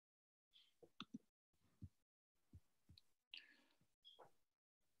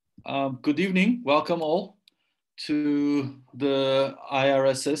Good evening. Welcome all to the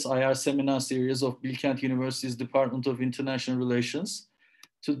IRSS IR seminar series of Bilkent University's Department of International Relations.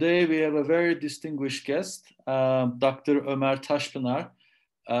 Today we have a very distinguished guest, Dr. Ömer Taşpınar.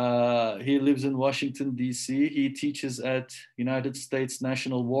 He lives in Washington, D.C. He teaches at United States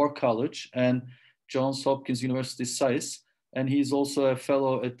National War College and Johns Hopkins University-SAIS, and he's also a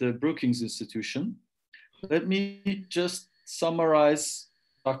fellow at the Brookings Institution. Let me just summarize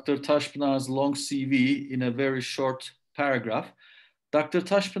Dr. Taşpınar's long CV in a very short paragraph. Dr.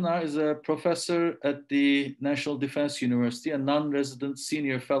 Taşpınar is a professor at the National Defense University, a non-resident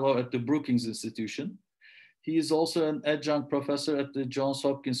senior fellow at the Brookings Institution. He is also an adjunct professor at the Johns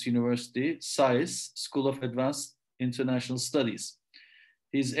Hopkins University-SAIS School of Advanced International Studies.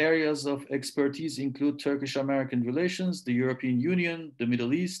 His areas of expertise include Turkish-American relations, the European Union, the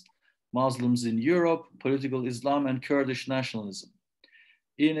Middle East, Muslims in Europe, political Islam, and Kurdish nationalism.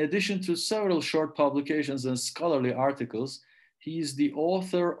 In addition to several short publications and scholarly articles, he is the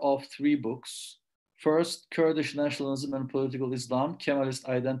author of 3 books. First, Kurdish Nationalism and Political Islam, Kemalist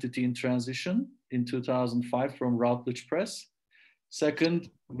Identity in Transition in 2005 from Routledge Press. Second,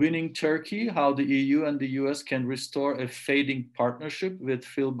 Winning Turkey, How the EU and the US Can Restore a Fading Partnership with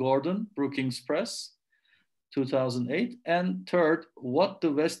Phil Gordon, Brookings Press, 2008. And third, What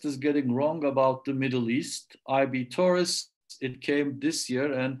the West is Getting Wrong About the Middle East, IB Tauris. It came this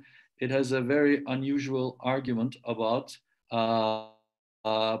year and it has a very unusual argument about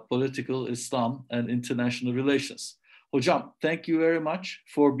political Islam and international relations. Hocam, thank you very much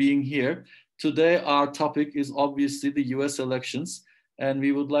for being here. Today, our topic is obviously the US elections, and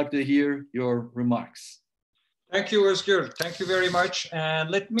we would like to hear your remarks. Thank you, Özgür. Thank you very much.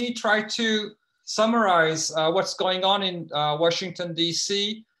 And let me try to summarize what's going on in Washington,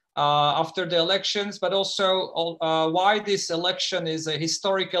 D.C. After the elections, but also why this election is a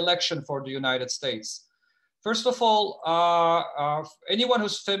historic election for the United States. First of all, anyone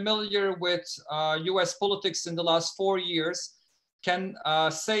who's familiar with US politics in the last 4 years can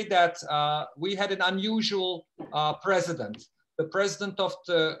say that we had an unusual president. The president of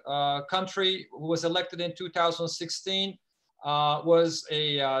the country who was elected in 2016 was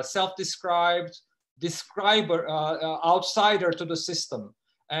a self-described outsider to the system.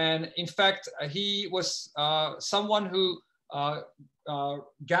 And in fact, he was someone who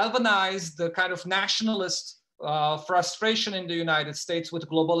galvanized the kind of nationalist frustration in the United States with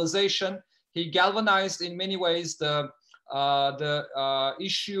globalization. He galvanized in many ways the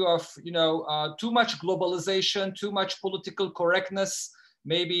issue of too much globalization, too much political correctness,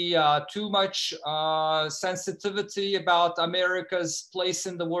 maybe too much sensitivity about America's place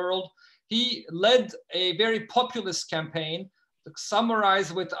in the world. He led a very populist campaign,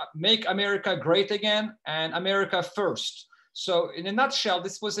 summarized with Make America Great Again and America First. So in a nutshell,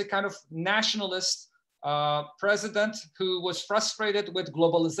 this was a kind of nationalist president who was frustrated with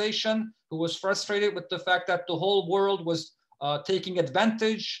globalization, who was frustrated with the fact that the whole world was taking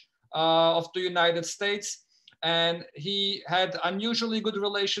advantage of the United States. And he had unusually good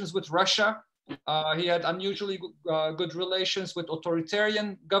relations with Russia. He had unusually good relations with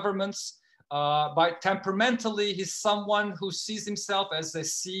authoritarian governments. By temperamentally, he's someone who sees himself as a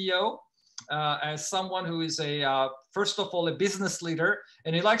CEO, as someone who is first of all, a business leader,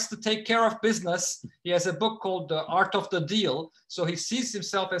 and he likes to take care of business. He has a book called The Art of the Deal. So he sees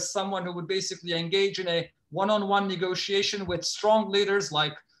himself as someone who would basically engage in a one-on-one negotiation with strong leaders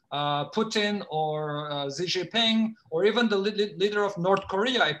like Putin or Xi Jinping, or even the leader of North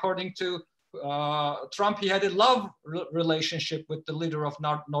Korea. According to Trump, he had a love relationship with the leader of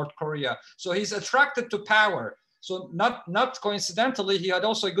North Korea. So he's attracted to power. So not coincidentally, he had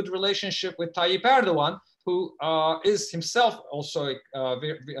also a good relationship with Tayyip Erdogan, who is himself also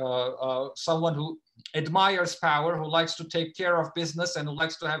someone who admires power, who likes to take care of business, and who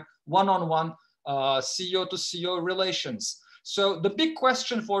likes to have one-on-one CEO to CEO relations. So the big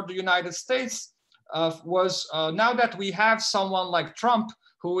question for the United States was now that we have someone like Trump,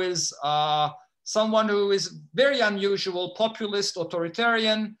 who is someone who is very unusual, populist,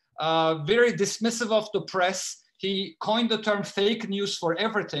 authoritarian, very dismissive of the press. He coined the term fake news for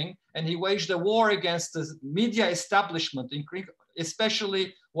everything, and he waged a war against the media establishment,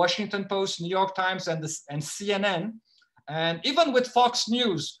 especially Washington Post, New York Times, and CNN. And even with Fox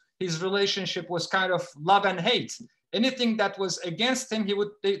News, his relationship was kind of love and hate. Anything that was against him, he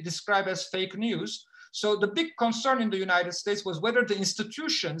would describe as fake news. So the big concern in the United States was whether the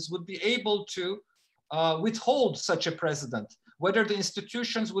institutions would be able to withhold such a president, whether the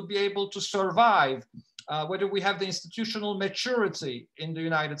institutions would be able to survive, whether we have the institutional maturity in the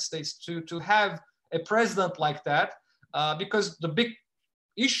United States to have a president like that, because the big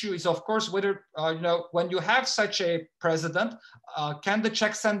issue is, of course, whether, when you have such a president, can the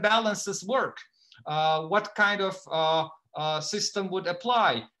checks and balances work? What kind of system would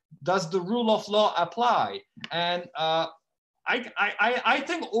apply? Does the rule of law apply? And I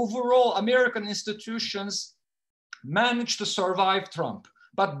think overall American institutions managed to survive Trump,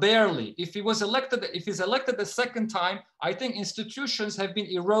 but barely. If he's elected a second time, I think institutions have been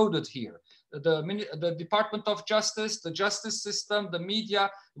eroded here. The Department of Justice, the justice system, the media,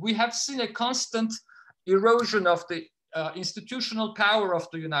 we have seen a constant erosion of the institutional power of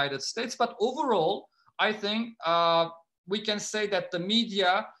the United States. But overall, I think we can say that the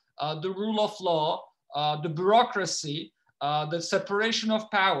media, the rule of law, the bureaucracy, the separation of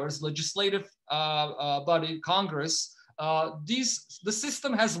powers, legislative body, Congress, the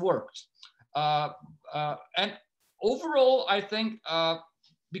system has worked. And overall, I think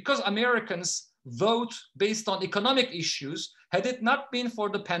because Americans vote based on economic issues, had it not been for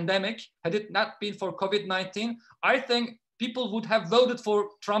the pandemic, had it not been for COVID-19, I think people would have voted for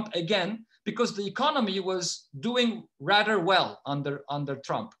Trump again because the economy was doing rather well under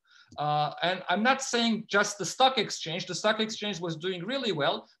Trump. And I'm not saying just the stock exchange was doing really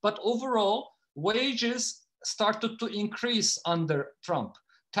well, but overall wages started to increase under Trump.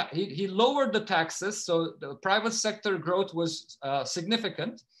 He lowered the taxes, so the private sector growth was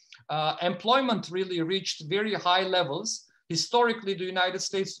significant. Employment really reached very high levels. Historically, the United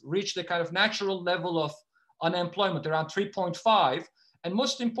States reached a kind of natural level of unemployment around 3.5. And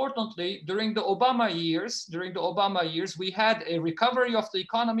most importantly, during the Obama years, we had a recovery of the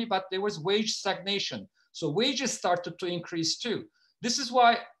economy, but there was wage stagnation. So wages started to increase too. This is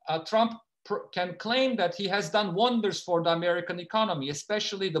why Trump can claim that he has done wonders for the American economy,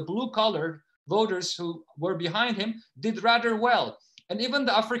 especially the blue-collar voters who were behind him did rather well. And even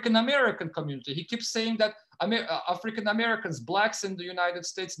the African-American community, he keeps saying that African-Americans, blacks in the United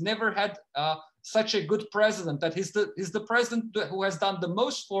States never had such a good president, that he's the president who has done the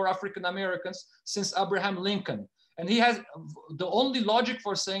most for African-Americans since Abraham Lincoln. And he has, the only logic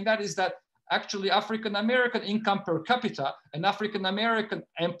for saying that is that actually African-American income per capita and African-American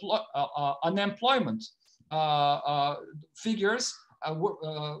unemployment figures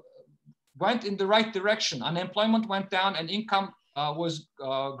went in the right direction. Unemployment went down and income was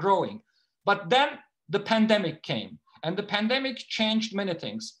growing. But then the pandemic came, and the pandemic changed many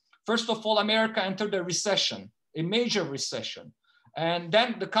things. First of all, America entered a recession, a major recession. And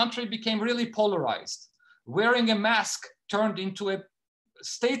then the country became really polarized. Wearing a mask turned into a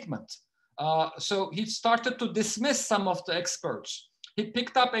statement. So he started to dismiss some of the experts. He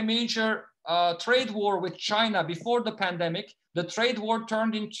picked up a major trade war with China before the pandemic. The trade war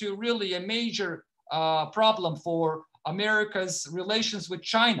turned into really a major problem for America's relations with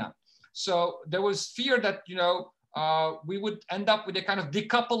China. So there was fear that, we would end up with a kind of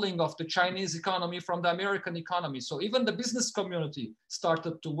decoupling of the Chinese economy from the American economy. So even the business community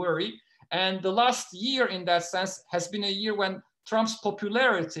started to worry. And the last year, in that sense, has been a year when Trump's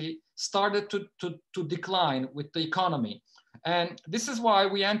popularity started to decline with the economy. And this is why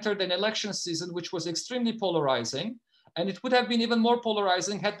we entered an election season, which was extremely polarizing. And it would have been even more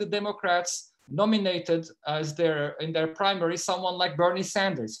polarizing had the Democrats nominated as in their primary someone like Bernie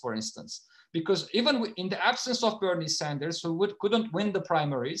Sanders, for instance. Because even in the absence of Bernie Sanders, who couldn't win the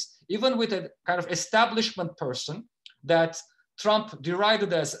primaries, even with a kind of establishment person that Trump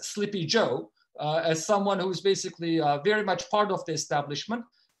derided as Sleepy Joe, as someone who's basically very much part of the establishment,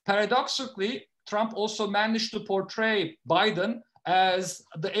 paradoxically, Trump also managed to portray Biden as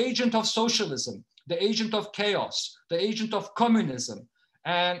the agent of socialism, the agent of chaos, the agent of communism.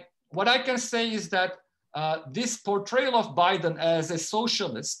 And what I can say is that this portrayal of Biden as a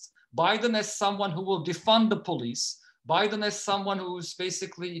socialist, Biden as someone who will defund the police, Biden as someone who's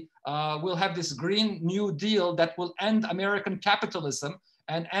basically will have this Green New Deal that will end American capitalism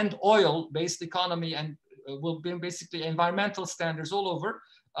and end oil-based economy and will bring basically environmental standards all over,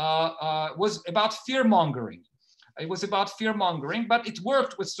 was about fear-mongering. It was about fear-mongering, but it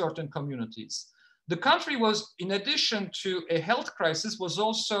worked with certain communities. The country was, in addition to a health crisis, was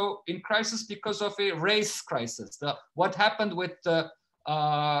also in crisis because of a race crisis. What happened with the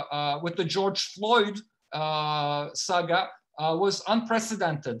George Floyd saga was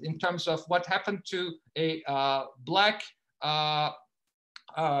unprecedented in terms of what happened to a black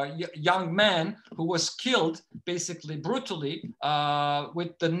young man who was killed basically brutally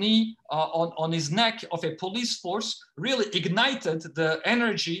with the knee on his neck of a police force, really ignited the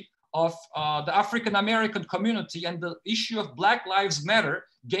energy of the African-American community, and the issue of Black Lives Matter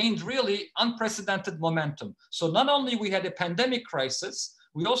gained really unprecedented momentum. So not only we had a pandemic crisis,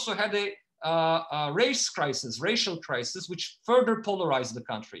 we also had racial crisis, which further polarized the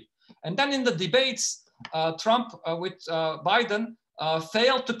country. And then in the debates, Trump with Biden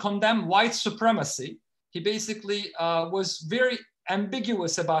failed to condemn white supremacy. He basically was very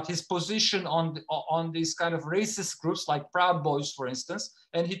ambiguous about his position on these kind of racist groups like Proud Boys, for instance.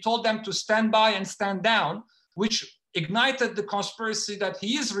 And he told them to stand by and stand down, which ignited the conspiracy that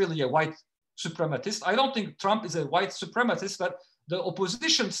he is really a white suprematist. I don't think Trump is a white suprematist, but the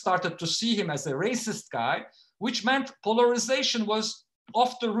opposition started to see him as a racist guy, which meant polarization was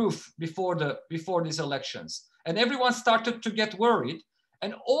off the roof before these elections. And everyone started to get worried.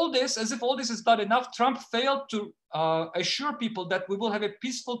 And all this, as if all this is not enough, Trump failed to assure people that we will have a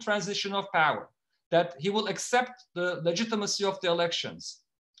peaceful transition of power, that he will accept the legitimacy of the elections.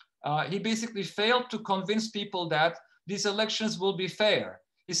 He basically failed to convince people that these elections will be fair.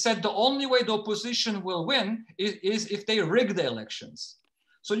 He said the only way the opposition will win is if they rig the elections.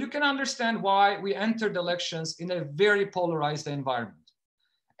 So you can understand why we entered elections in a very polarized environment.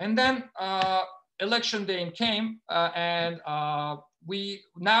 And then election day came and we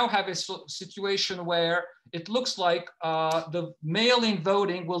now have a situation where it looks like the mail-in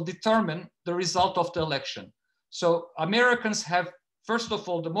voting will determine the result of the election. So Americans have, first of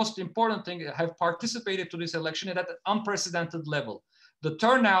all, the most important thing, have participated to this election at an unprecedented level. The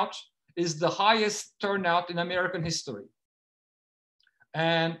turnout is the highest turnout in American history.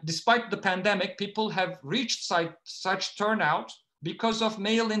 And despite the pandemic, people have reached such turnout because of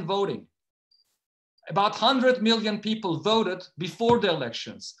mail-in voting. About 100 million people voted before the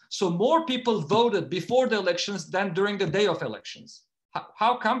elections. So more people voted before the elections than during the day of elections.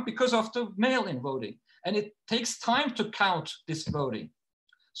 How come? Because of the mail-in voting. And it takes time to count this voting.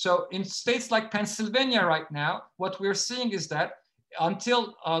 So in states like Pennsylvania right now, what we're seeing is that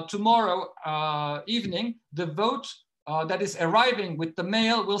until tomorrow evening, the vote that is arriving with the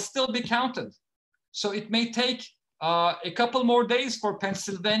mail will still be counted. So it may take a couple more days for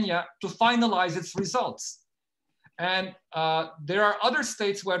Pennsylvania to finalize its results. And there are other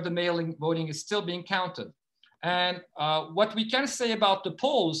states where the mail-in voting is still being counted. And what we can say about the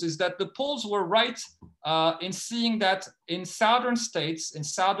polls is that the polls were right in seeing that in southern states, in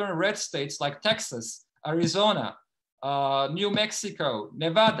southern red states like Texas, Arizona, New Mexico,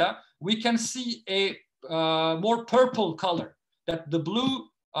 Nevada, we can see a more purple color, that the blue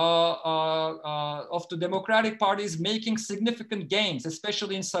of the Democratic Party is making significant gains,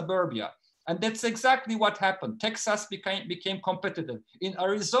 especially in suburbia. And that's exactly what happened. Texas became competitive. In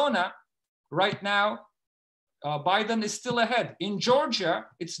Arizona, right now, Biden is still ahead. In Georgia,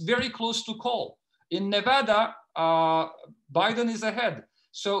 it's very close to call. In Nevada, Biden is ahead.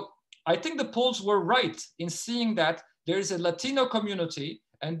 So I think the polls were right in seeing that there is a Latino community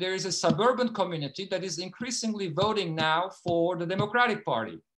and there is a suburban community that is increasingly voting now for the Democratic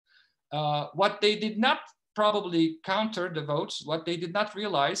Party. What they did not probably counter the votes, what they did not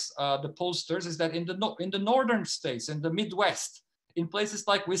realize, the pollsters, is that in the northern states, in the Midwest, in places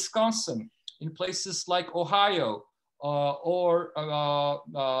like Wisconsin, in places like Ohio or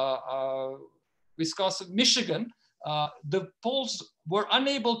Wisconsin, Michigan, the polls were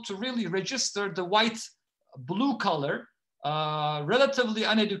unable to really register the white blue color, relatively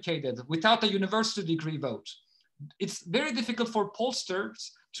uneducated, without a university degree vote. It's very difficult for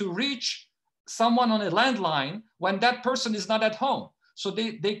pollsters to reach someone on a landline when that person is not at home. So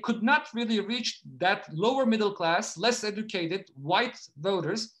they could not really reach that lower middle class, less educated white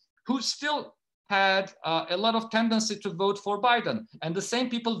voters who still had a lot of tendency to vote for Biden. And the same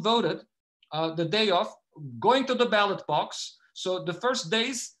people voted the day of, going to the ballot box. So the first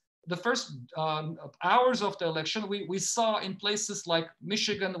days, the first hours of the election, we saw in places like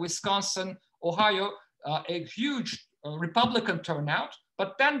Michigan, Wisconsin, Ohio, a huge Republican turnout.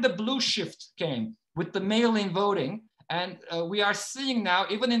 But then the blue shift came with the mail-in voting. And we are seeing now,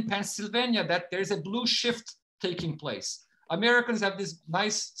 even in Pennsylvania, that there's a blue shift taking place. Americans have these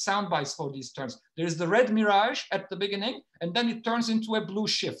nice sound bites for these terms. There's the red mirage at the beginning, and then it turns into a blue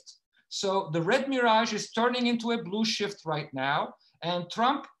shift. So the red mirage is turning into a blue shift right now. And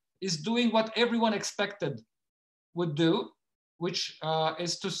Trump is doing what everyone expected would do, which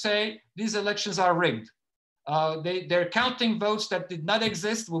is to say these elections are rigged. They're counting votes that did not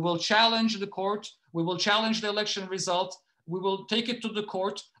exist. We will challenge the court. We will challenge the election result. We will take it to the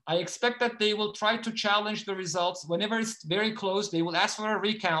court. I expect that they will try to challenge the results. Whenever it's very close, they will ask for a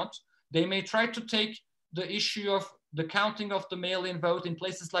recount. They may try to take the issue of the counting of the mail-in vote in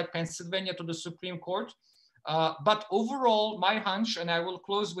places like Pennsylvania to the Supreme Court. But overall, my hunch, and I will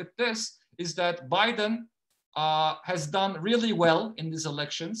close with this, is that Biden has done really well in these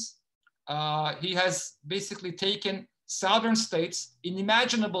elections. He has basically taken southern states,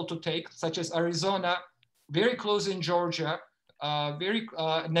 unimaginable to take, such as Arizona, very close in Georgia,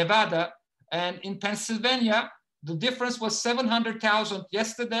 Nevada, and in Pennsylvania, the difference was 700,000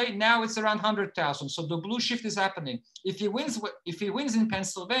 yesterday. Now it's around 100,000. So the blue shift is happening. If he wins in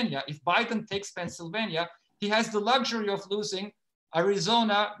Pennsylvania, if Biden takes Pennsylvania, he has the luxury of losing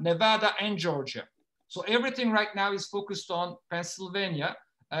Arizona, Nevada, and Georgia. So everything right now is focused on Pennsylvania,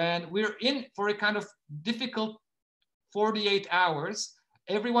 and we're in for a kind of difficult 48 hours.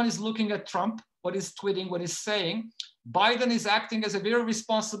 Everyone is looking at Trump, what he's tweeting, what he's saying. Biden is acting as a very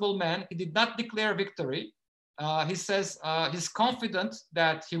responsible man. He did not declare victory. He says he's confident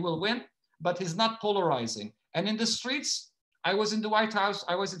that he will win, but he's not polarizing. And in the streets, I was in the White House.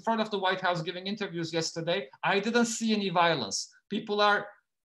 I was in front of the White House giving interviews yesterday. I didn't see any violence. People are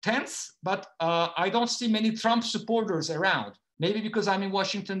tense, but I don't see many Trump supporters around. Maybe because I'm in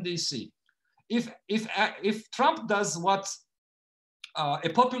Washington, D.C. If Trump does what a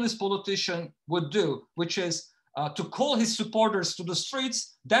populist politician would do, which is to call his supporters to the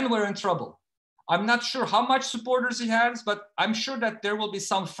streets, then we're in trouble. I'm not sure how much supporters he has, but I'm sure that there will be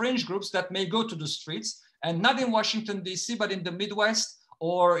some fringe groups that may go to the streets, and not in Washington, D.C., but in the Midwest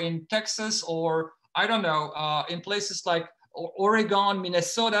or in Texas, or I don't know, in places like Oregon,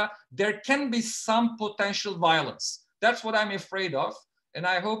 Minnesota. There can be some potential violence. That's what I'm afraid of, and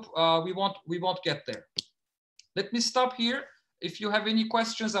I hope we won't get there. Let me stop here. If you have any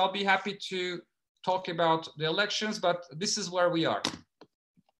questions, I'll be happy to talk about the elections, but this is where we are.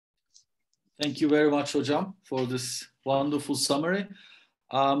 Thank you very much, Hocam, for this wonderful summary.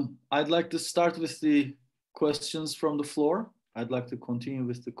 I'd like to start with the questions from the floor. I'd like to continue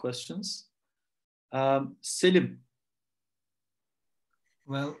with the questions. Selim.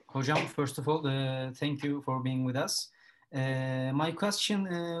 Well, Hocam, first of all, thank you for being with us. My question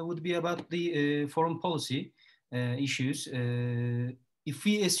would be about the foreign policy issues. If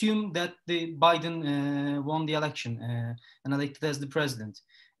we assume that the Biden won the election and elected as the president,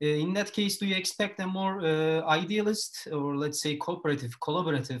 in that case, do you expect a more idealist or let's say collaborative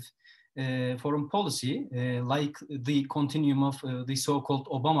foreign policy like the continuum of the so-called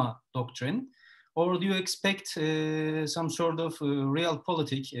Obama doctrine? Or do you expect some sort of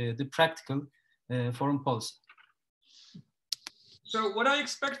realpolitik, the practical foreign policy? So what I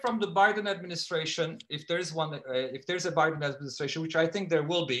expect from the Biden administration, if there's a Biden administration, which I think there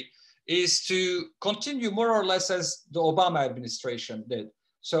will be, is to continue more or less as the Obama administration did.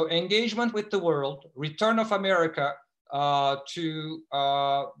 So engagement with the world, return of America to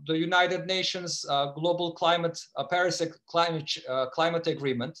the United Nations Global Paris Climate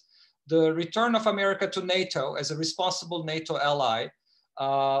Agreement, the return of America to NATO as a responsible NATO ally,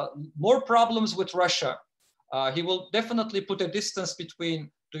 more problems with Russia. He will definitely put a distance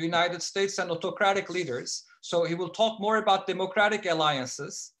between the United States and autocratic leaders. So he will talk more about democratic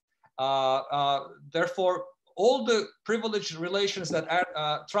alliances. Therefore, all the privileged relations that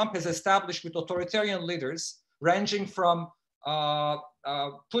Trump has established with authoritarian leaders, ranging from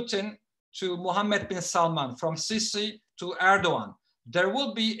Putin to Mohammed bin Salman, from Sisi to Erdogan, there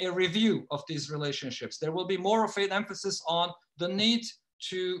will be a review of these relationships. There will be more of an emphasis on the need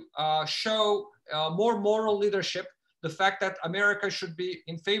to show more moral leadership, the fact that America should be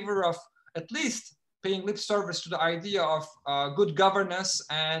in favor of at least paying lip service to the idea of good governance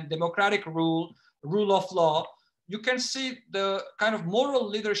and democratic rule of law. You can see the kind of moral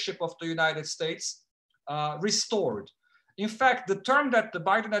leadership of the United States restored. In fact, the term that the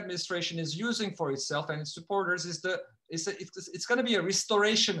Biden administration is using for itself and its supporters is it's going to be a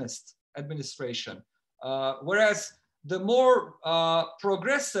restorationist administration, whereas the more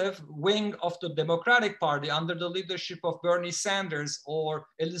progressive wing of the Democratic Party under the leadership of Bernie Sanders or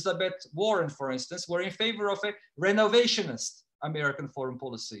Elizabeth Warren, for instance, were in favor of a renovationist American foreign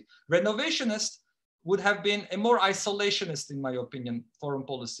policy. Renovationist would have been a more isolationist, in my opinion, foreign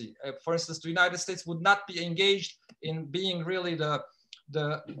policy. For instance, the United States would not be engaged in being really the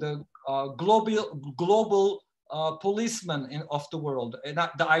global policeman of the world. And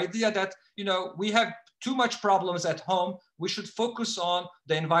the idea that, you know, we have too much problems at home, we should focus on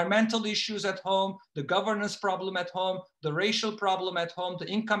the environmental issues at home, the governance problem at home, the racial problem at home, the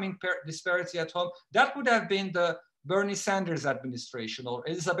income disparity at home. That would have been the Bernie Sanders administration or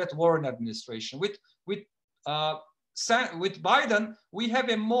Elizabeth Warren administration. With Biden, we have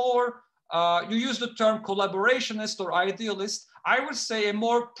a more, you use the term collaborationist or idealist, I would say a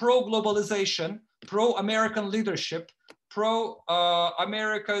more pro-globalization, pro-American leadership,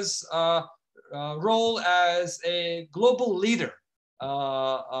 pro-America's role as a global leader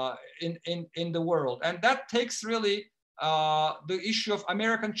in the world. And that takes really the issue of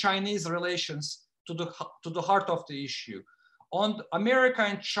American-Chinese relations to the heart of the issue. On America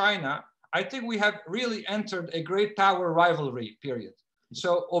and China, I think we have really entered a great power rivalry period.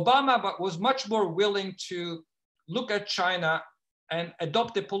 So Obama was much more willing to look at China and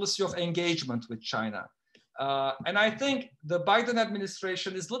adopt a policy of engagement with China. And I think the Biden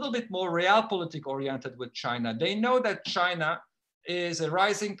administration is a little bit more realpolitik oriented with China. They know that China is a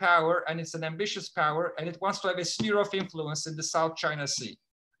rising power and it's an ambitious power and it wants to have a sphere of influence in the South China Sea.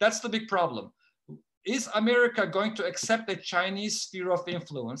 That's the big problem. Is America going to accept a Chinese sphere of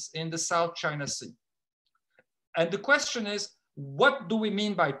influence in the South China Sea? And the question is, what do we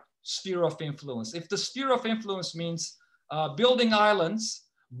mean by sphere of influence? If the sphere of influence means building islands,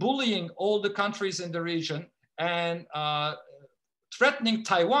 bullying all the countries in the region, and threatening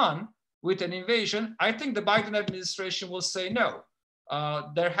Taiwan with an invasion, I think the Biden administration will say no.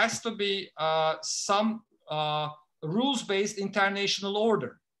 There has to be some rules-based international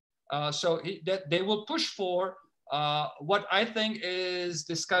order. So that they will push for what I think is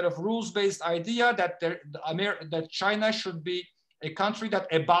this kind of rules-based idea that that China should be a country that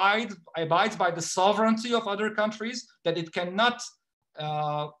abides by the sovereignty of other countries, that it cannot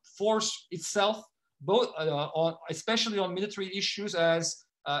force itself, both especially on military issues, as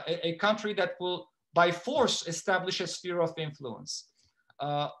a country that will by force establish a sphere of influence.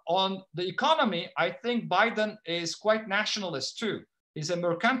 On the economy, I think Biden is quite nationalist too. He's a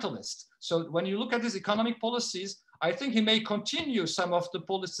mercantilist. So when you look at his economic policies, I think he may continue some of the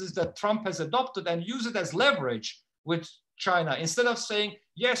policies that Trump has adopted and use it as leverage with China. Instead of saying,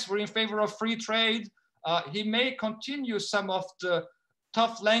 yes, we're in favor of free trade, he may continue some of the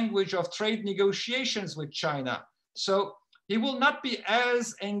tough language of trade negotiations with China. So he will not be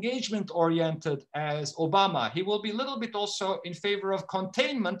as engagement oriented as Obama. He will be a little bit also in favor of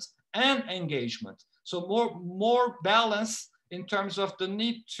containment and engagement. So more balance in terms of the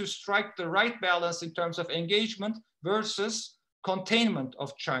need to strike the right balance in terms of engagement versus containment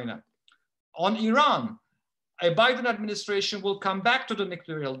of China. On Iran, a Biden administration will come back to the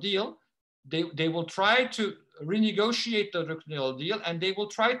nuclear deal. They will try to renegotiate the nuclear deal, and they will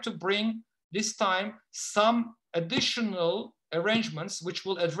try to bring this time some additional arrangements which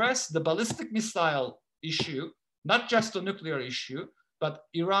will address the ballistic missile issue, not just the nuclear issue, but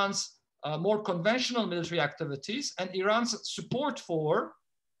Iran's more conventional military activities and Iran's support for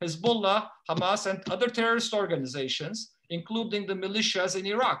Hezbollah, Hamas, and other terrorist organizations, including the militias in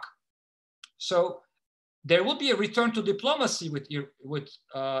Iraq. So there will be a return to diplomacy with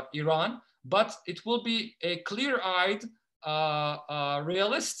Iran, but it will be a clear-eyed,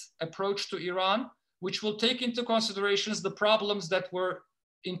 realist approach to Iran, which will take into considerations the problems that were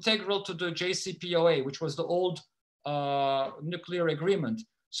integral to the JCPOA, which was the old nuclear agreement.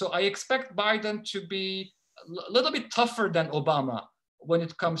 So I expect Biden to be a little bit tougher than Obama when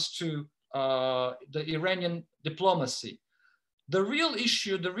it comes to the Iranian diplomacy. The real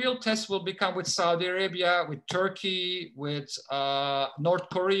issue, the real test will become with Saudi Arabia, with Turkey, with North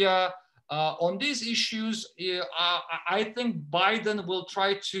Korea. On these issues, I think Biden will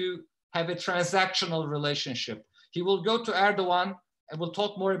try to have a transactional relationship. He will go to Erdogan, and we'll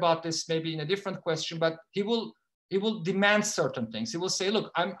talk more about this maybe in a different question, but he will demand certain things. He will say,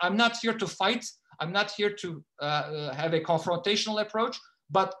 look, I'm not here to fight. I'm not here to have a confrontational approach,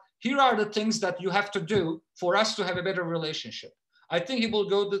 but here are the things that you have to do for us to have a better relationship. I think he will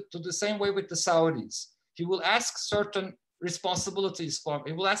go to the same way with the Saudis. He will ask certain responsibilities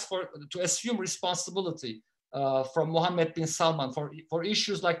he will ask to assume responsibility from Mohammed bin Salman for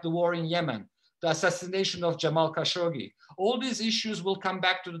issues like the war in Yemen, the assassination of Jamal Khashoggi. All these issues will come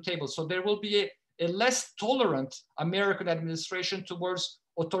back to the table. So there will be a less tolerant American administration towards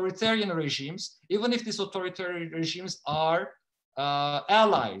authoritarian regimes, even if these authoritarian regimes are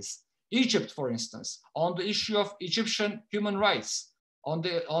allies. Egypt, for instance, on the issue of Egyptian human rights, on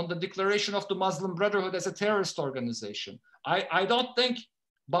the declaration of the Muslim Brotherhood as a terrorist organization. I don't think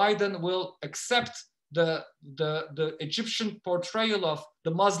Biden will accept the Egyptian portrayal of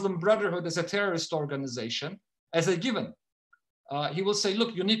the Muslim Brotherhood as a terrorist organization as a given. He will say,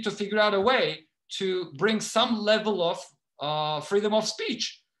 look, you need to figure out a way to bring some level of freedom of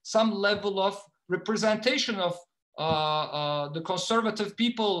speech, some level of representation of the conservative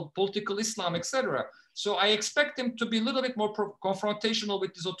people, political Islam, etc. So I expect him to be a little bit more confrontational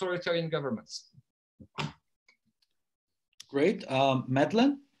with these authoritarian governments. Great.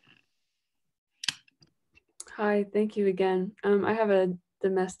 Madeline? Hi, thank you again. I have a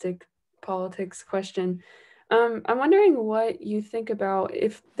domestic politics question. I'm wondering what you think about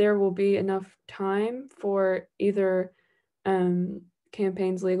if there will be enough time for either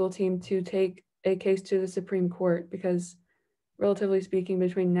campaign's legal team to take a case to the Supreme Court, because relatively speaking,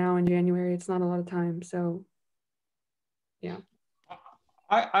 between now and January, it's not a lot of time. So, yeah.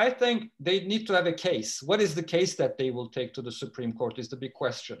 I think they need to have a case. What is the case that they will take to the Supreme Court is the big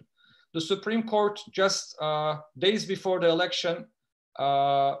question. The Supreme Court just days before the election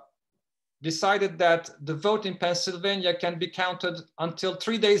decided that the vote in Pennsylvania can be counted until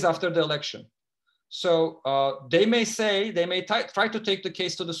 3 days after the election. So they may try to take the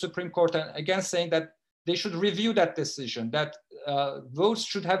case to the Supreme Court, and again saying that they should review that decision, that votes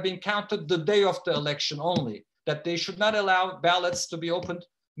should have been counted the day of the election only, that they should not allow ballots to be opened,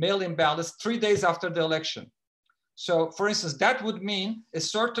 mail-in ballots, 3 days after the election. So for instance, that would mean a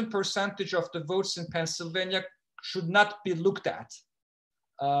certain percentage of the votes in Pennsylvania should not be looked at,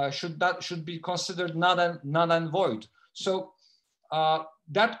 should be considered null and void. So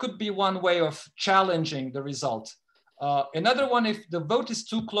that could be one way of challenging the result. Another one, if the vote is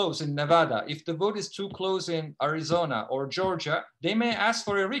too close in Nevada, if the vote is too close in Arizona or Georgia, they may ask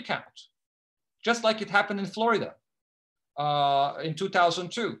for a recount, just like it happened in Florida in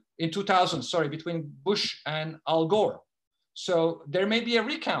 2000, sorry, between Bush and Al Gore. So there may be a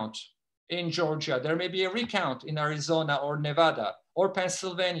recount in Georgia, there may be a recount in Arizona or Nevada or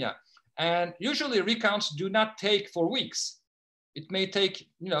Pennsylvania. And usually recounts do not take for weeks. It may take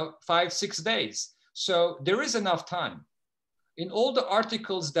 5-6 days. So there is enough time. In all the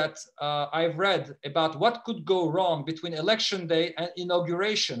articles that I've read about what could go wrong between election day and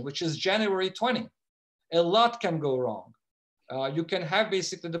inauguration, which is January 20, a lot can go wrong. You can have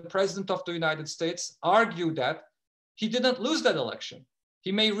basically the president of the United States argue that he didn't lose that election.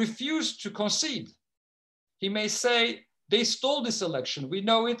 He may refuse to concede. He may say, they stole this election. We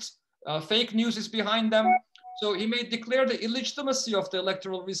know it. Fake news is behind them. So he may declare the illegitimacy of the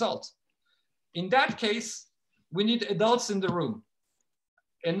electoral result. In that case, we need adults in the room.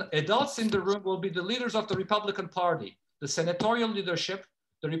 And adults in the room will be the leaders of the Republican Party, the senatorial leadership,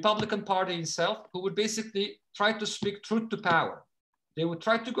 the Republican Party itself, who would basically try to speak truth to power. They would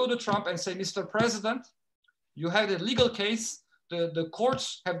try to go to Trump and say, Mr. President, you had a legal case. The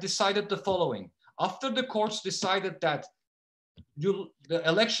courts have decided the following. After the courts decided that the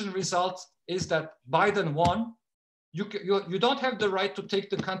election result is that Biden won, you don't have the right to take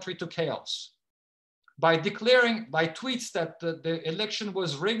the country to chaos. By declaring by tweets that the election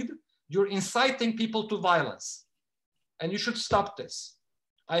was rigged, you're inciting people to violence. And you should stop this.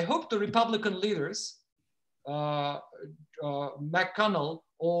 I hope the Republican leaders, McConnell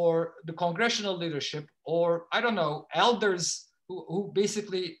or the congressional leadership, or I don't know, elders who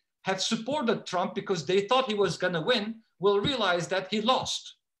basically have supported Trump because they thought he was gonna win, will realize that he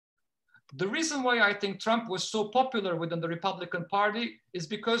lost. The reason why I think Trump was so popular within the Republican Party is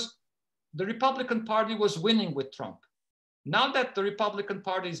because the Republican Party was winning with Trump. Now that the Republican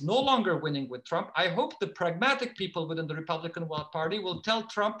Party is no longer winning with Trump, I hope the pragmatic people within the Republican Party will tell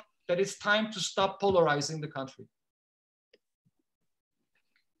Trump that it's time to stop polarizing the country.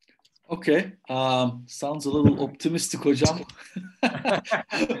 Okay, sounds a little optimistic, hocam.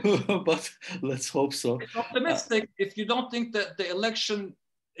 But let's hope so. It's optimistic if you don't think that the election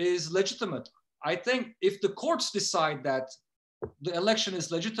is legitimate. I think if the courts decide that the election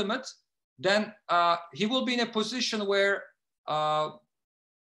is legitimate, then he will be in a position where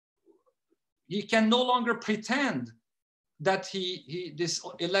he can no longer pretend that this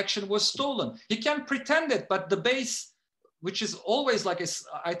election was stolen. He can pretend it, but the base, which is always like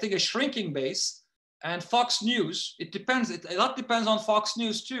I think a shrinking base, and Fox News, it depends. A lot depends on Fox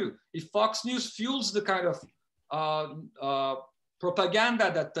News too. If Fox News fuels the kind of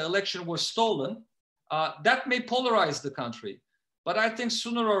propaganda that the election was stolen, that may polarize the country. But I think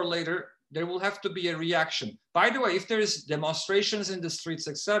sooner or later, there will have to be a reaction. By the way, if there is demonstrations in the streets,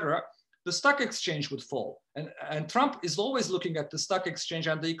 etc., the stock exchange would fall. And Trump is always looking at the stock exchange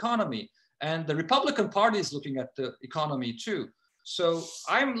and the economy. And the Republican Party is looking at the economy too. So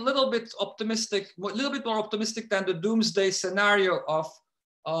I'm a little bit more optimistic than the doomsday scenario of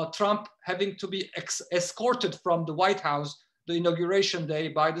Trump having to be escorted from the White House the inauguration day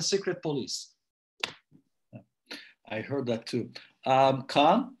by the secret police. I heard that too.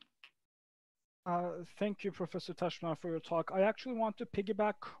 Kaan? Thank you, Professor Taşpınar, for your talk. I actually want to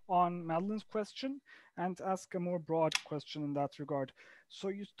piggyback on Madeline's question and ask a more broad question in that regard. So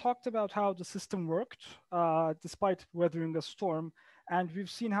you talked about how the system worked despite weathering a storm, and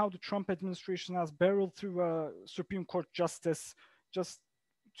we've seen how the Trump administration has barreled through a Supreme Court justice just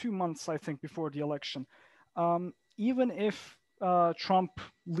 2 months, I think, before the election. Even if Trump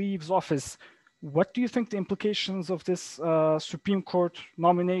leaves office, what do you think the implications of this Supreme Court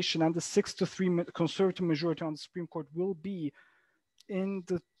nomination and the 6-3 conservative majority on the Supreme Court will be in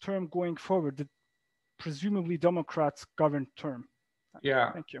the term going forward? presumably Democrat-governed term?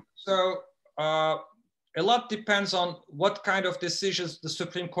 Yeah. Thank you. So a lot depends on what kind of decisions the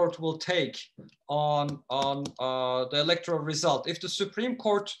Supreme Court will take on the electoral result. If the Supreme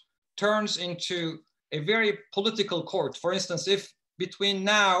Court turns into a very political court, for instance, if between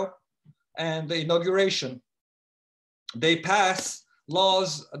now and the inauguration, they pass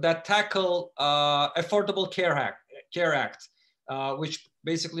laws that tackle Affordable Care Act, which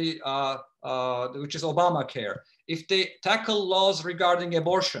basically, which is Obamacare. If they tackle laws regarding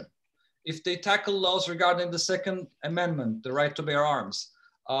abortion, if they tackle laws regarding the Second Amendment, the right to bear arms,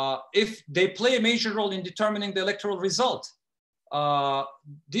 if they play a major role in determining the electoral result,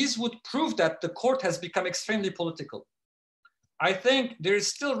 these would prove that the court has become extremely political. I think there is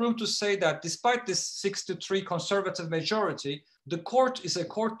still room to say that despite this 6-3 conservative majority, the court is a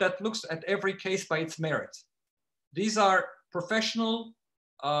court that looks at every case by its merit. These are professional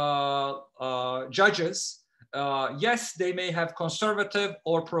judges. Yes, they may have conservative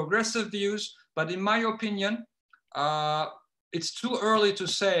or progressive views, but in my opinion, it's too early to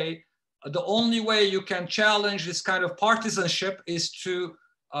say the only way you can challenge this kind of partisanship is to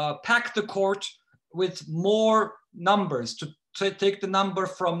pack the court with more numbers, to take the number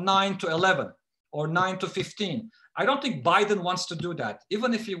from 9 to 11 or 9 to 15. I don't think Biden wants to do that.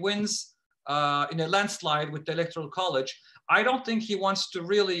 Even if he wins in a landslide with the Electoral College, I don't think he wants to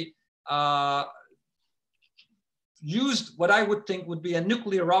really use what I would think would be a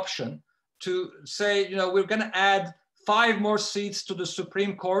nuclear option to say, you know, we're going to add 5 more seats to the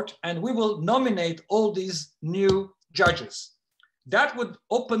Supreme Court and we will nominate all these new judges. That would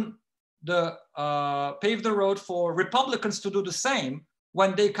open the pave the road for Republicans to do the same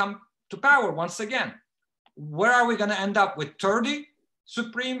when they come to power once again. Where are we going to end up with 30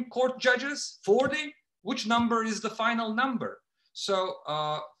 Supreme Court judges, 40? Which number is the final number? So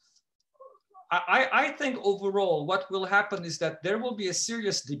I think overall what will happen is that there will be a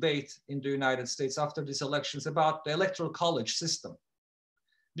serious debate in the United States after these elections about the Electoral College system.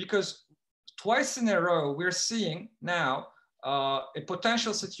 Because twice in a row, we're seeing now a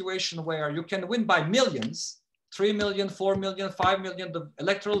potential situation where you can win by millions, 3 million, 4 million, 5 million, the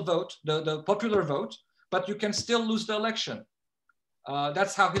electoral vote, the popular vote, but you can still lose the election.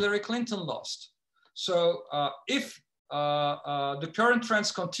 That's how Hillary Clinton lost. So if the current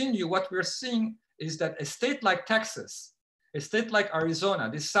trends continue, what we're seeing is that a state like Texas, a state like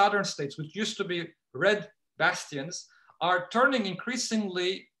Arizona, these southern states, which used to be red bastions, are turning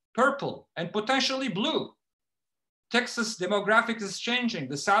increasingly purple and potentially blue. Texas demographics is changing.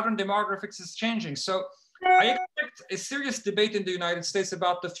 The southern demographics is changing. So I expect a serious debate in the United States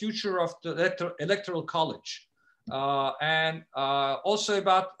about the future of the Electoral College and also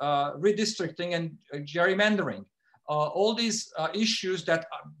about redistricting and gerrymandering. All these issues that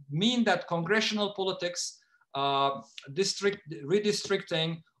mean that congressional politics,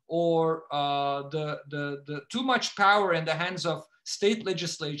 redistricting, or the too much power in the hands of state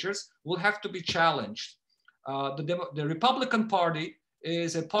legislatures will have to be challenged. The Republican Party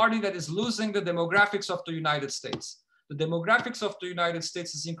is a party that is losing the demographics of the United States. The demographics of the United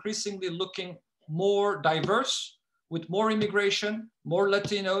States is increasingly looking more diverse, with more immigration, more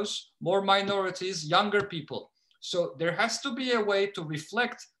Latinos, more minorities, younger people. So there has to be a way to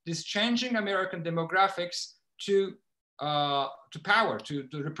reflect this changing American demographics to power, to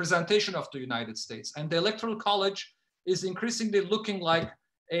the representation of the United States. And the Electoral College is increasingly looking like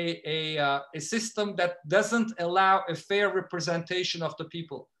a system that doesn't allow a fair representation of the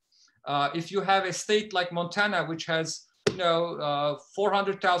people. If you have a state like Montana, which has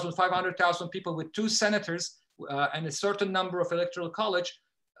 400,000, 500,000 people with 2 senators and a certain number of Electoral College,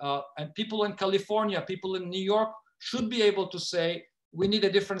 and people in California, people in New York should be able to say, we need a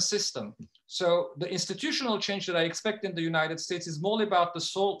different system. So the institutional change that I expect in the United States is more about the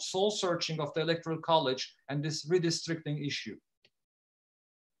soul searching of the Electoral College and this redistricting issue.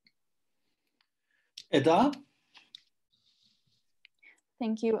 Eda?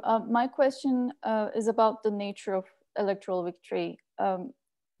 Thank you. My question is about the nature of electoral victory.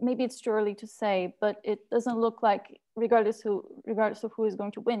 Maybe it's too early to say, but it doesn't look like, regardless of who is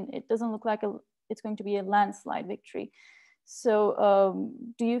going to win, it doesn't look like it's going to be a landslide victory. So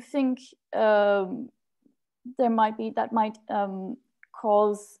do you think that might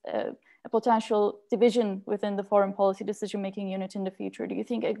cause a potential division within the foreign policy decision-making unit in the future? Do you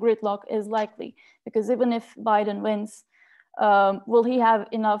think a gridlock is likely? Because even if Biden wins, will he have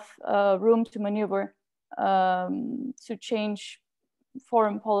enough room to maneuver to change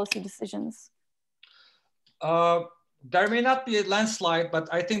foreign policy decisions? There may not be a landslide, but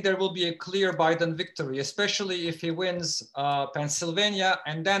I think there will be a clear Biden victory, especially if he wins Pennsylvania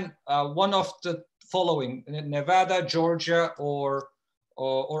and then one of the following Nevada, Georgia, or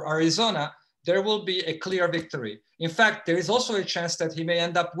Arizona, there will be a clear victory. In fact, there is also a chance that he may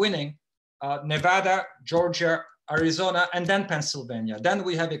end up winning Nevada, Georgia, Arizona, and then Pennsylvania. Then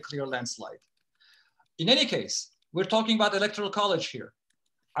we have a clear landslide. In any case, we're talking about electoral college here.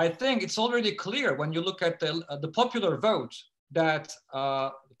 I think it's already clear when you look at the popular vote that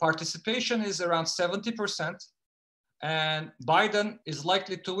participation is around 70%, and Biden is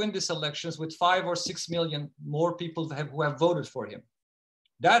likely to win these elections with 5 or 6 million more people who have voted for him.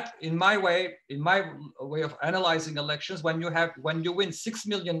 That, in my way of analyzing elections, when you win 6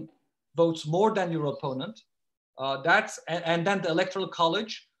 million votes more than your opponent, and then the electoral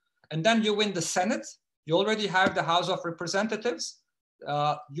college, and then you win the Senate, you already have the House of Representatives,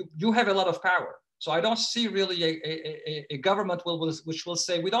 you have a lot of power. So I don't see really a government which will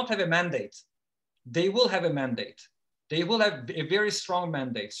say, we don't have a mandate. They will have a mandate. They will have a very strong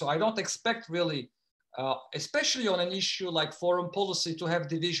mandate. So I don't expect really, especially on an issue like foreign policy, to have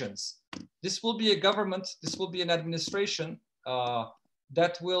divisions. This will be a government, this will be an administration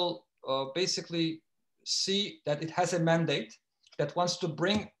that will basically see that it has a mandate, that wants to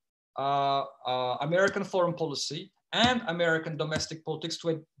bring American foreign policy and American domestic politics to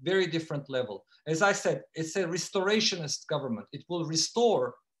a very different level. As I said, it's a restorationist government. It will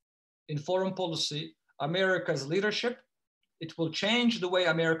restore in foreign policy America's leadership. It will change the way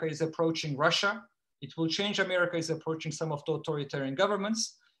America is approaching Russia. It will change America is approaching some of the authoritarian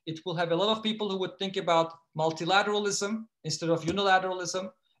governments. It will have a lot of people who would think about multilateralism instead of unilateralism,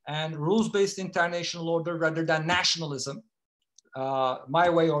 and rules-based international order rather than nationalism, my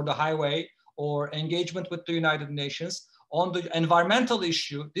way or the highway, or engagement with the United Nations. On the environmental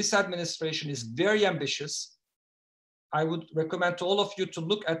issue, this administration is very ambitious. I would recommend to all of you to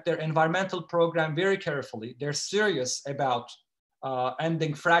look at their environmental program very carefully. They're serious about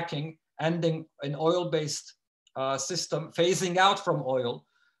ending fracking, ending an oil-based system, phasing out from oil.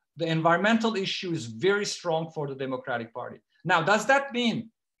 The environmental issue is very strong for the Democratic Party. Now, does that mean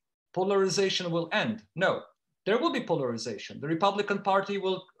polarization will end? No, there will be polarization. The Republican Party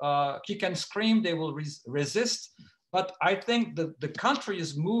will kick and scream, they will resist. But I think the country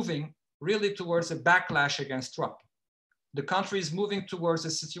is moving really towards a backlash against Trump. The country is moving towards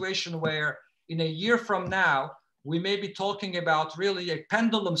a situation where in a year from now, we may be talking about really a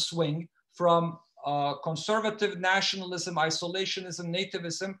pendulum swing from conservative nationalism, isolationism,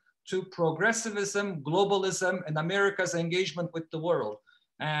 nativism to progressivism, globalism, and America's engagement with the world.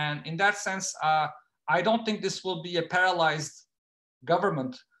 And in that sense, I don't think this will be a paralyzed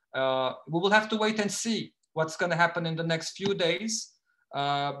government. We will have to wait and see what's going to happen in the next few days.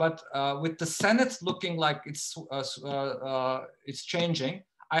 But with the Senate looking like it's changing,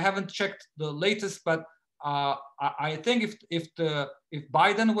 I haven't checked the latest, but I think if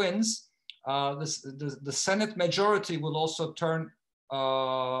Biden wins, the Senate majority will also turn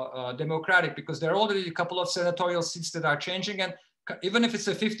Democratic, because there are already a couple of senatorial seats that are changing. And even if it's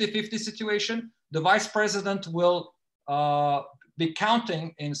a 50-50 situation, the vice president will be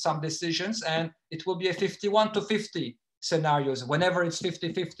counting in some decisions, and it will be a 51-50 scenarios whenever it's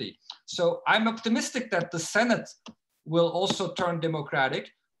 50-50. So I'm optimistic that the Senate will also turn Democratic.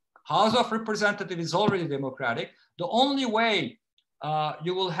 House of Representatives is already Democratic. The only way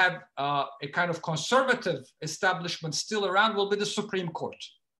you will have a kind of conservative establishment still around will be the Supreme Court.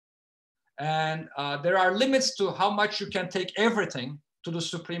 And there are limits to how much you can take everything to the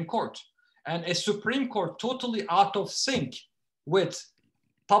Supreme Court. And a Supreme Court totally out of sync with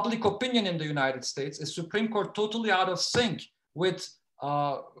public opinion in the United States, a Supreme Court totally out of sync with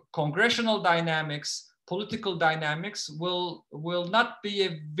congressional dynamics, political dynamics, will not be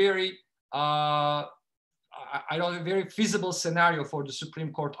a very, a very feasible scenario for the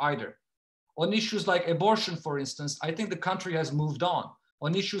Supreme Court either. On issues like abortion, for instance, I think the country has moved on.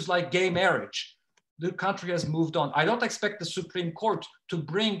 On issues like gay marriage, the country has moved on. I don't expect the Supreme Court to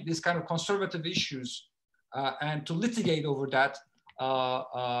bring these kind of conservative issues and to litigate over that.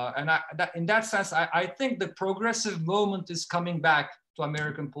 In that sense, I think the progressive moment is coming back to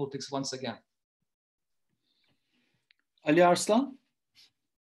American politics once again. Ali Arslan?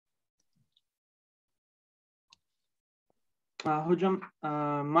 Hocam,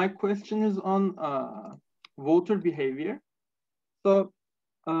 my question is on voter behavior. So,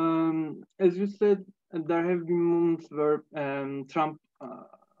 as you said, there have been moments where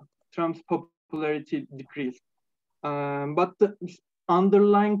Trump's popularity decreased. But the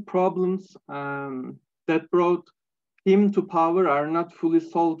underlying problems that brought him to power are not fully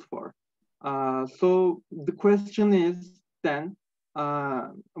solved for. So the question is then,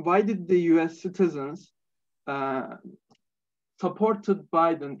 why did the US citizens supported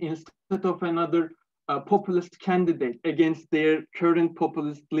Biden instead of another populist candidate against their current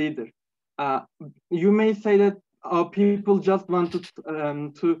populist leader. You may say that people just wanted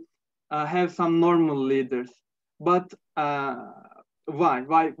to have some normal leaders, but why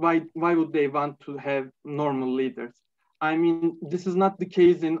would they want to have normal leaders? I mean, this is not the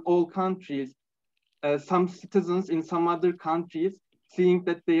case in all countries. Some citizens in some other countries, seeing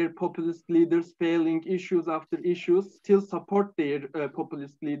that their populist leaders failing issues after issues, still support their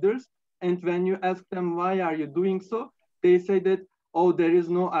populist leaders. And when you ask them, why are you doing so? They say that, oh, there is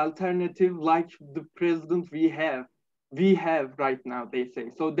no alternative like the president we have right now, they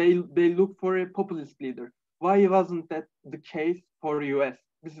say. So they look for a populist leader. Why wasn't that the case for US?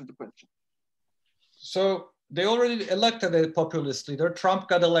 This is the question. So they already elected a populist leader. Trump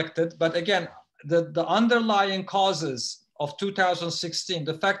got elected, but again, the underlying causes of 2016,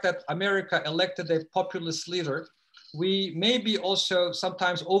 the fact that America elected a populist leader, we may be also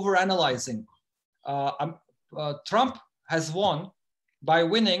sometimes overanalyzing. Trump has won by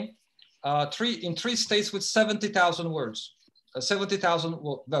winning in three states with 70,000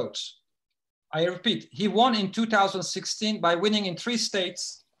 votes. I repeat, he won in 2016 by winning in 3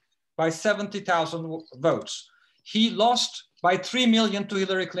 states by 70,000 votes. He lost by 3 million to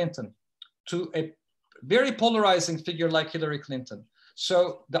Hillary Clinton, to a very polarizing figure like Hillary Clinton.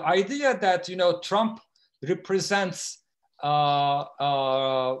 So the idea that, you know, Trump represents a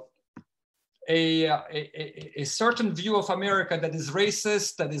certain view of America that is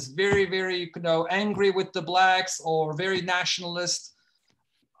racist, that is very, very, you know, angry with the blacks or very nationalist,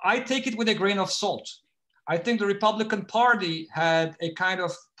 I take it with a grain of salt. I think the Republican Party had a kind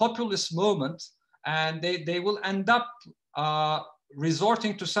of populist moment, and they will end up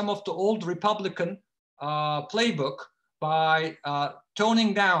resorting to some of the old Republican playbook by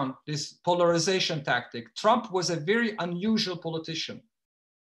toning down this polarization tactic. Trump was a very unusual politician.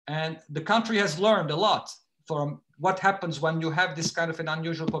 And the country has learned a lot from what happens when you have this kind of an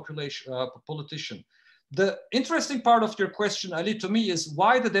unusual politician. The interesting part of your question, Ali, to me is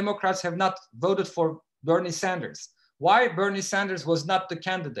why the Democrats have not voted for Bernie Sanders. Why Bernie Sanders was not the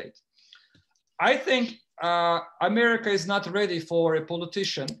candidate. I think America is not ready for a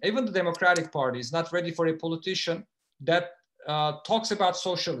politician, even the Democratic Party is not ready for a politician that talks about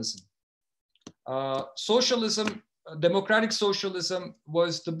socialism. Democratic socialism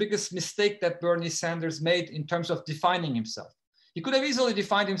was the biggest mistake that Bernie Sanders made in terms of defining himself. He could have easily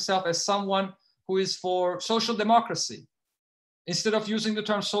defined himself as someone who is for social democracy instead of using the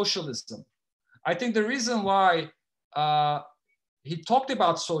term socialism. I think the reason why he talked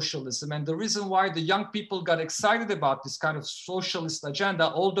about socialism and the reason why the young people got excited about this kind of socialist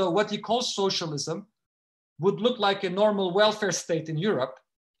agenda, although what he calls socialism would look like a normal welfare state in Europe,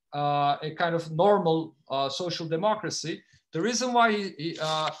 a kind of normal social democracy. The reason why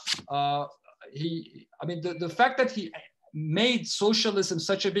the fact that he made socialism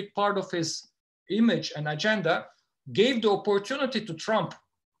such a big part of his image and agenda gave the opportunity to Trump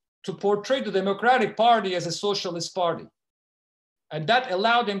to portray the Democratic Party as a socialist party. And that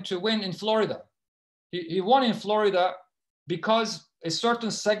allowed him to win in Florida. He won in Florida because a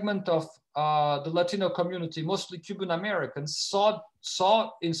certain segment of the Latino community, mostly Cuban Americans, saw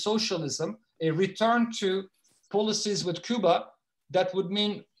in socialism a return to policies with Cuba that would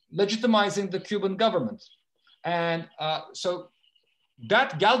mean legitimizing the Cuban government. And so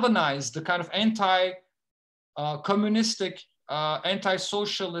that galvanized the kind of anti-communistic,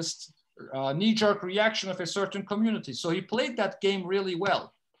 anti-socialist knee-jerk reaction of a certain community. So he played that game really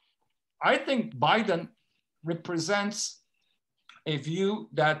well. I think Biden represents a view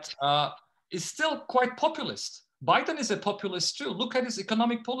that is still quite populist. Biden is a populist too. Look at his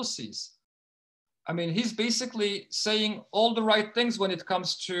economic policies. I mean, he's basically saying all the right things when it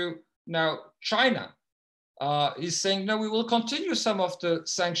comes to now China. He's saying, no, we will continue some of the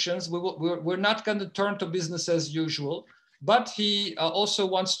sanctions. We're not going to turn to business as usual. But he also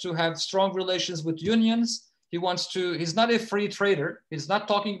wants to have strong relations with unions. He's not a free trader. He's not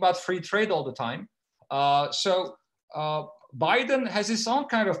talking about free trade all the time. So Biden has his own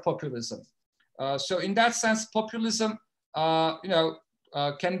kind of populism. So in that sense, populism,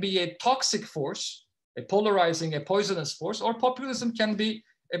 can be a toxic force, a polarizing, a poisonous force, or populism can be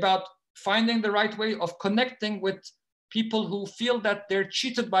about finding the right way of connecting with people who feel that they're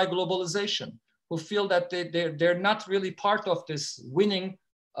cheated by globalization, who feel that they're not really part of this winning,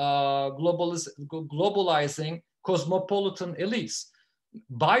 globalizing, cosmopolitan elites.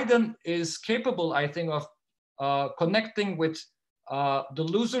 Biden is capable, I think, of connecting with the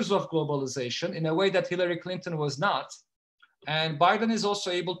losers of globalization in a way that Hillary Clinton was not. And Biden is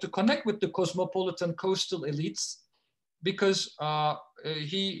also able to connect with the cosmopolitan coastal elites because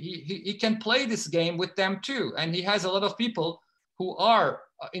he can play this game with them too. And he has a lot of people who are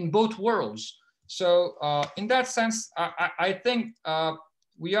in both worlds. So in that sense, I think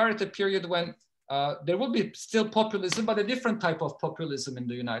we are at a period when there will be still populism, but a different type of populism in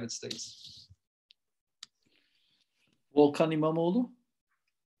the United States. Volkan İmamoğlu.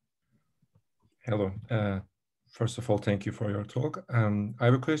 Hello. First of all, thank you for your talk. I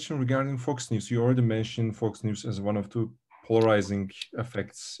have a question regarding Fox News. You already mentioned Fox News as one of the polarizing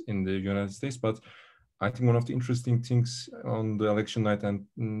effects in the United States, but I think one of the interesting things on the election night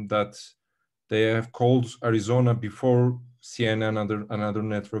and that they have called Arizona before CNN and other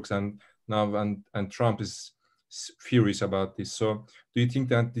networks, and now and Trump is furious about this. So do you think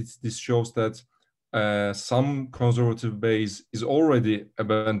that this shows that some conservative base is already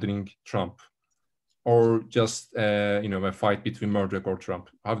abandoning Trump, or just a fight between Murdoch or Trump?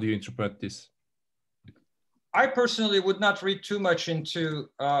 How do you interpret this? I personally would not read too much into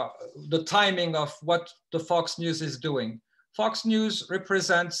the timing of what the Fox News is doing. Fox News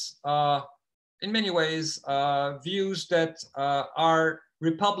represents, in many ways, views that are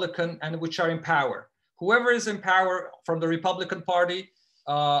Republican and which are in power. Whoever is in power from the Republican Party,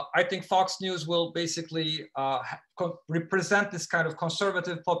 I think Fox News will basically represent this kind of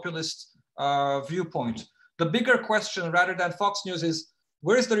conservative populist viewpoint. The bigger question, rather than Fox News, is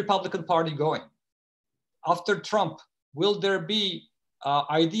where is the Republican Party going? After Trump, will there be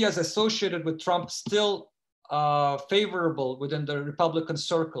ideas associated with Trump still favorable within the Republican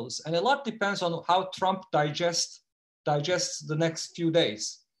circles? And a lot depends on how Trump digests the next few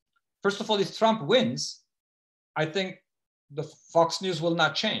days. First of all, if Trump wins, I think the Fox News will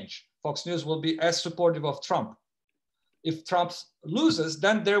not change. Fox News will be as supportive of Trump. If Trump loses,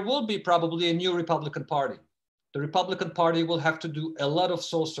 then there will be probably a new Republican Party. The Republican Party will have to do a lot of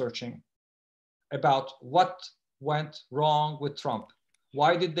soul searching about what went wrong with Trump.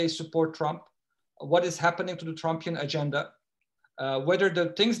 Why did they support Trump? What is happening to the Trumpian agenda? Whether the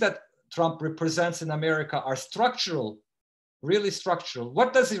things that Trump represents in America are structural, really structural.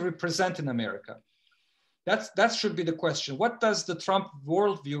 What does he represent in America? That should be the question. What does the Trump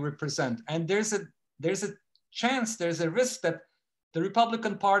worldview represent? And there's a chance, there's a risk that the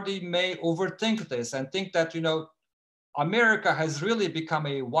Republican Party may overthink this and think that, America has really become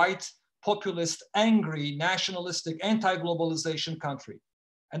a white, populist, angry, nationalistic, anti-globalization country.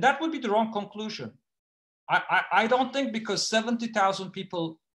 And that would be the wrong conclusion. I don't think because 70,000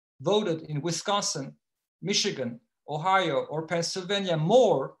 people voted in Wisconsin, Michigan, Ohio, or Pennsylvania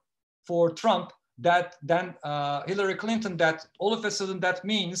more for Trump than Hillary Clinton, that all of a sudden that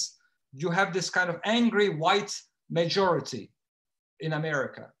means you have this kind of angry white majority in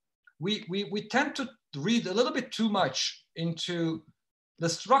America. We tend to read a little bit too much into the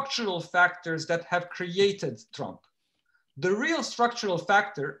structural factors that have created Trump. The real structural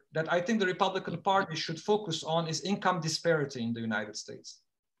factor that I think the Republican Party should focus on is income disparity in the United States.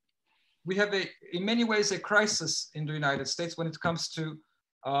 We have in many ways, a crisis in the United States when it comes to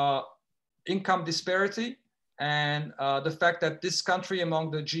income disparity and the fact that this country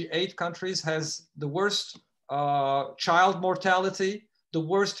among the G8 countries has the worst child mortality, the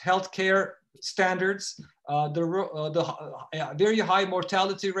worst healthcare standards, the very high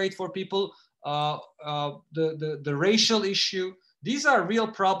mortality rate for people, the racial issue. These are real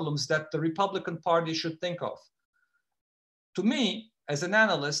problems that the Republican Party should think of. To me, as an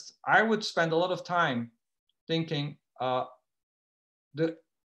analyst, I would spend a lot of time thinking the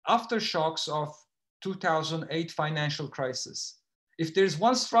aftershocks of 2008 financial crisis. If there's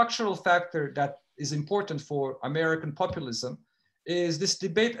one structural factor that is important for American populism, is this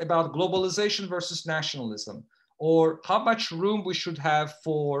debate about globalization versus nationalism, or how much room we should have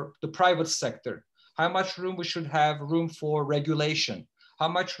for the private sector, how much room we should have room for regulation, how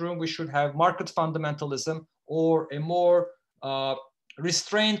much room we should have market fundamentalism or a more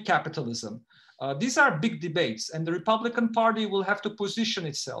restrained capitalism. These are big debates, and the Republican Party will have to position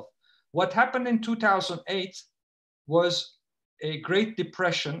itself. What happened in 2008 was a Great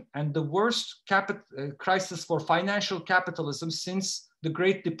Depression and the worst crisis for financial capitalism since the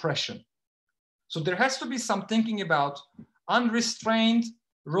Great Depression. So there has to be some thinking about unrestrained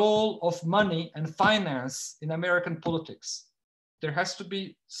role of money and finance in American politics. There has to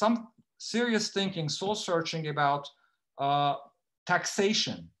be some serious thinking, soul searching about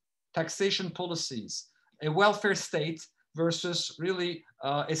taxation policies, a welfare state versus really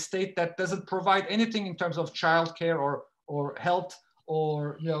a state that doesn't provide anything in terms of childcare or health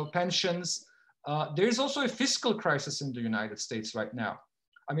or pensions. There is also a fiscal crisis in the United States right now.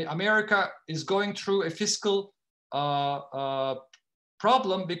 I mean, America is going through a fiscal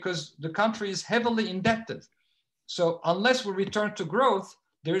problem because the country is heavily indebted. So unless we return to growth,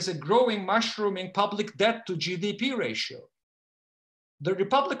 there is a growing, mushrooming public debt to GDP ratio. The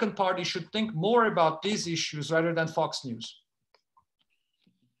Republican Party should think more about these issues rather than Fox News.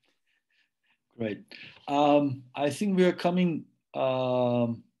 Great. I think we are coming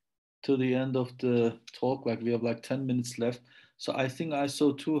to the end of the talk. Like we have like 10 minutes left. So I think I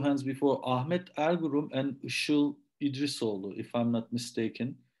saw two hands before, Ahmet Ergurum and Işıl İdrisoğlu, if I'm not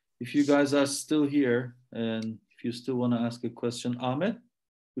mistaken. If you guys are still here and if you still want to ask a question, Ahmet,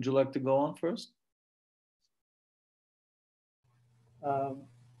 would you like to go on first?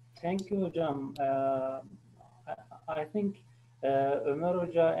 Thank you, Hocam. I think Ömer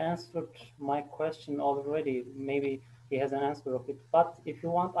Hoca answered my question already. Maybe he has an answer of it. But if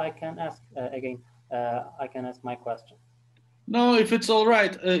you want, I can ask again. I can ask my question. No, if it's all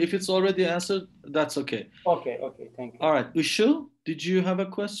right, if it's already answered, that's okay. Okay, thank you. All right, Işıl, did you have a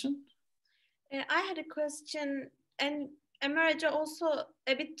question? I had a question, and Ömer Hoca also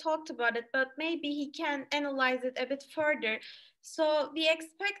a bit talked about it, but maybe he can analyze it a bit further. So we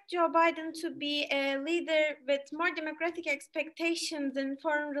expect Joe Biden to be a leader with more democratic expectations in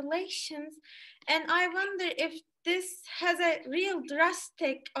foreign relations. And I wonder if this has a real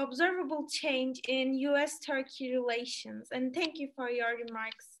drastic observable change in US-Turkey relations. And thank you for your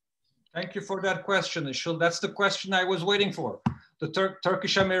remarks. Thank you for that question, Işıl. That's the question I was waiting for, the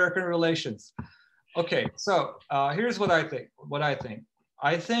Turkish-American relations. Okay, so here's what I think.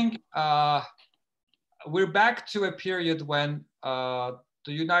 I think we're back to a period when the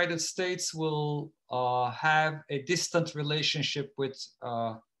United States will have a distant relationship with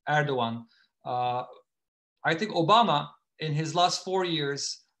Erdogan. I think Obama, in his last 4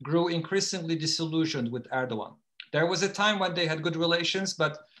 years, grew increasingly disillusioned with Erdogan. There was a time when they had good relations,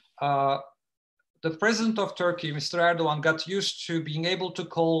 but the president of Turkey, Mr. Erdogan, got used to being able to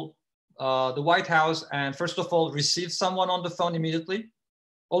call the White House and first of all, receive someone on the phone immediately,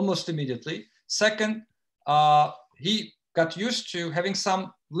 almost immediately. Second, he got used to having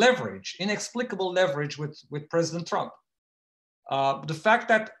some leverage, inexplicable leverage with President Trump. The fact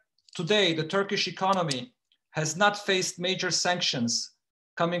that today the Turkish economy has not faced major sanctions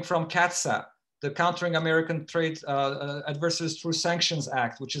coming from CAATSA, the Countering American Trade Adversaries Through Sanctions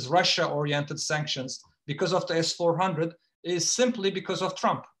Act, which is Russia-oriented sanctions, because of the S-400, is simply because of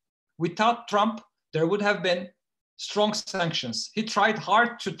Trump. Without Trump, there would have been strong sanctions. He tried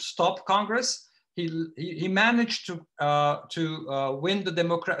hard to stop Congress. He managed to win the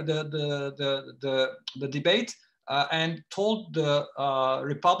debate and told the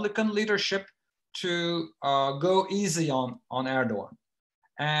Republican leadership to go easy on Erdogan.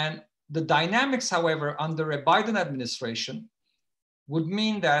 And the dynamics, however, under a Biden administration would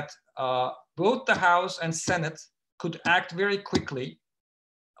mean that both the House and Senate could act very quickly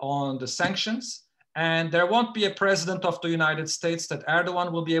on the sanctions, and there won't be a president of the United States that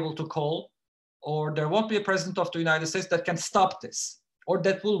Erdogan will be able to call, or there won't be a president of the United States that can stop this, or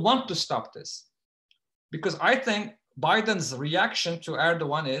that will want to stop this. Because I think Biden's reaction to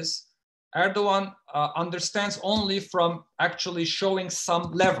Erdogan is, Erdogan understands only from actually showing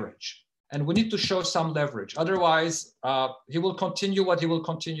some leverage. And we need to show some leverage. Otherwise, he will continue what he will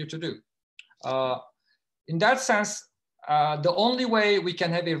continue to do. In that sense, the only way we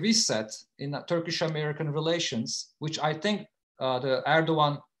can have a reset in Turkish-American relations, which I think the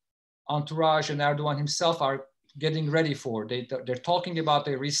Erdogan entourage and Erdogan himself are getting ready for, they're talking about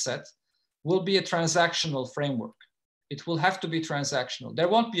a reset, will be a transactional framework. It will have to be transactional. There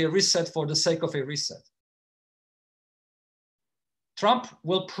won't be a reset for the sake of a reset. Trump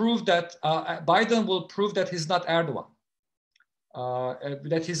will prove that, Biden will prove that he's not Erdogan.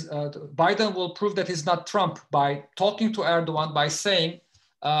 Biden will prove that he's not Trump by talking to Erdogan, by saying,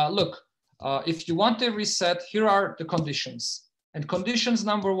 look, if you want a reset, here are the conditions. And condition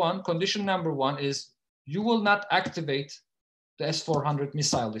number one is you will not activate the S-400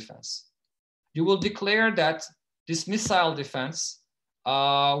 missile defense. You will declare that this missile defense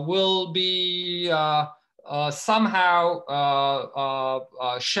will be somehow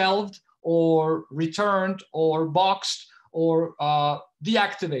shelved or returned or boxed or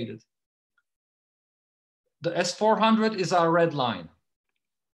deactivated. The S-400 is our red line.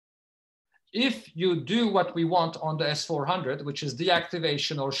 If you do what we want on the S-400, which is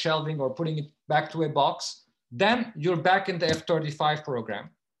deactivation or shelving or putting it back to a box, then you're back in the F-35 program.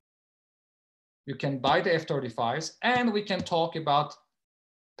 You can buy the F-35s, and we can talk about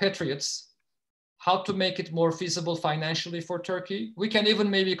Patriots, how to make it more feasible financially for Turkey. We can even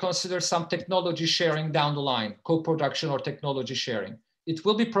maybe consider some technology sharing down the line, co-production or technology sharing. It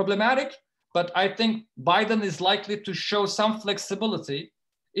will be problematic, but I think Biden is likely to show some flexibility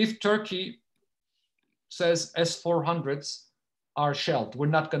if Turkey says S-400s are shelved. We're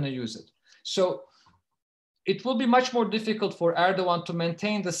not going to use it. So it will be much more difficult for Erdogan to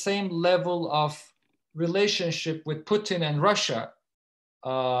maintain the same level of relationship with Putin and Russia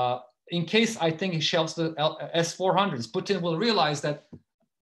in case I think he shelves the S-400s. Putin will realize that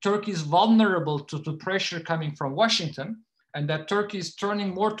Turkey is vulnerable to pressure coming from Washington, and that Turkey is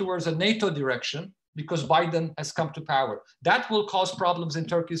turning more towards a NATO direction because Biden has come to power. That will cause problems in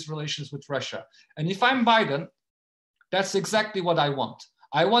Turkey's relations with Russia. And if I'm Biden, that's exactly what I want.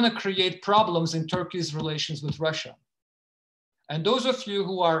 I want to create problems in Turkey's relations with Russia. And those of you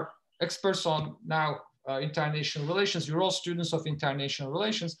who are experts on now international relations, you're all students of international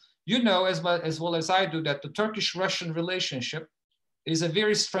relations, you know as well as I do that the Turkish-Russian relationship is a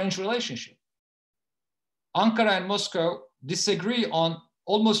very strange relationship. Ankara and Moscow disagree on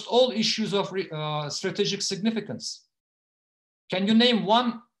almost all issues of strategic significance. Can you name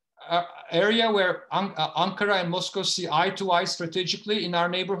one area where Ankara and Moscow see eye to eye strategically in our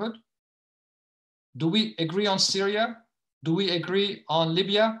neighborhood? Do we agree on Syria? Do we agree on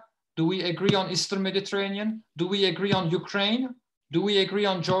Libya? Do we agree on Eastern Mediterranean? Do we agree on Ukraine? Do we agree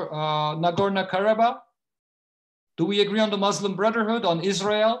on Nagorno-Karabakh? Do we agree on the Muslim Brotherhood, on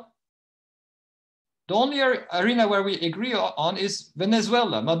Israel? The only arena where we agree on is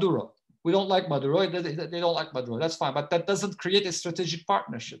Venezuela, Maduro. We don't like Maduro, they don't like Maduro, that's fine, but that doesn't create a strategic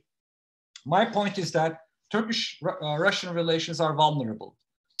partnership. My point is that Turkish-Russian relations are vulnerable.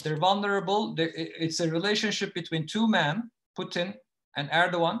 They're vulnerable, it's a relationship between two men, Putin and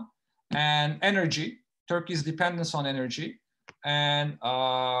Erdogan, and energy, Turkey's dependence on energy, and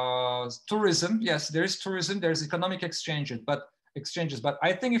tourism. Yes, there is tourism, there's economic exchanges, but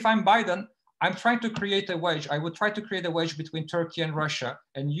I think if I'm Biden, I'm trying to create a wedge. I would try to create a wedge between Turkey and Russia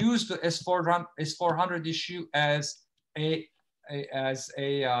and use the S-400 issue as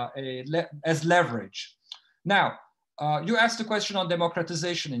leverage. Now, you asked the question on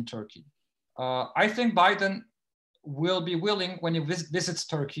democratization in Turkey. I think Biden will be willing when he visits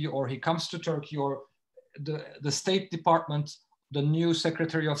Turkey or he comes to Turkey or the State Department, the new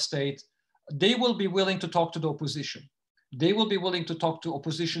Secretary of State, they will be willing to talk to the opposition. They will be willing to talk to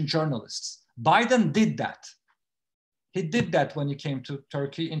opposition journalists. Biden did that. He did that when he came to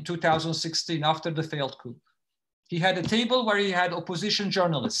Turkey in 2016 after the failed coup. He had a table where he had opposition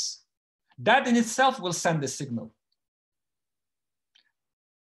journalists. That in itself will send a signal.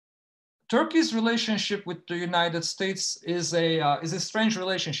 Turkey's relationship with the United States is a strange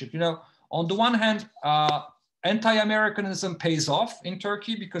relationship. You know, on the one hand, anti-Americanism pays off in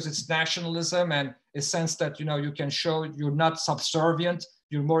Turkey because it's nationalism and a sense that, you know, you can show you're not subservient,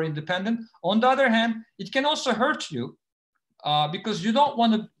 you're more independent. On the other hand, it can also hurt you because you don't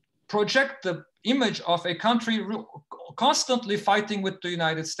want to project the image of a country constantly fighting with the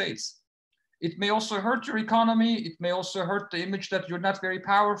United States. It may also hurt your economy. It may also hurt the image that you're not very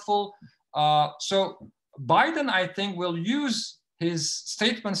powerful. So Biden, I think, will use his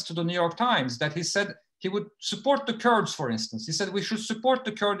statements to the New York Times that he said he would support the Kurds, for instance. He said we should support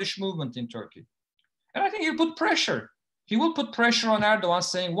the Kurdish movement in Turkey. And I think he'll put pressure. He will put pressure on Erdogan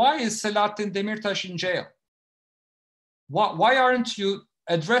saying, why is Selahattin Demirtas in jail? Why aren't you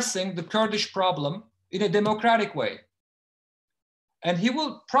addressing the Kurdish problem in a democratic way? And he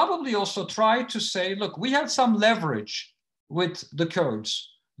will probably also try to say, look, we have some leverage with the Kurds.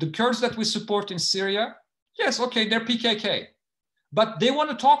 The Kurds that we support in Syria, yes, okay, they're PKK. But they want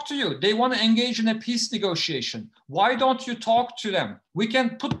to talk to you. They want to engage in a peace negotiation. Why don't you talk to them? We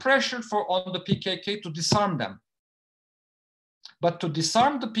can put pressure on the PKK to disarm them. But to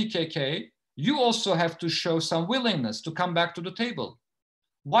disarm the PKK, you also have to show some willingness to come back to the table.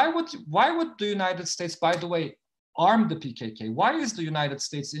 Why would the United States, by the way, arm the PKK? Why is the United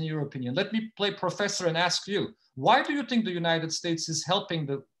States, in your opinion? Let me play professor and ask you, why do you think the United States is helping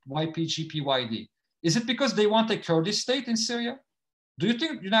the YPG-PYD? Is it because they want a Kurdish state in Syria? Do you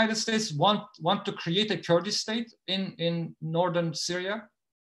think the United States want to create a Kurdish state in northern Syria?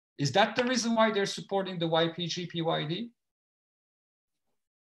 Is that the reason why they're supporting the YPG-PYD?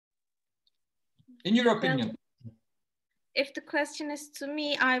 In your opinion? If the question is to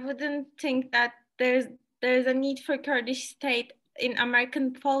me, I wouldn't think that there's a need for Kurdish state in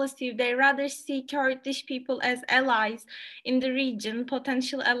American policy. They rather see Kurdish people as allies in the region,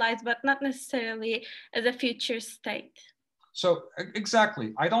 potential allies, but not necessarily as a future state. So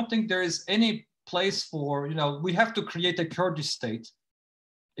exactly, I don't think there is any place for, you know, we have to create a Kurdish state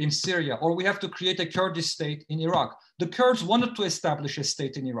in Syria, or we have to create a Kurdish state in Iraq. The Kurds wanted to establish a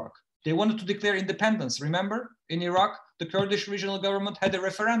state in Iraq. They wanted to declare independence. Remember, in Iraq, the Kurdish regional government had a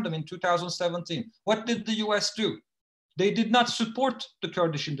referendum in 2017. What did the US do? They did not support the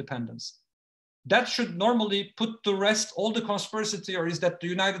Kurdish independence. that should normally put to rest all the conspiracy theories that the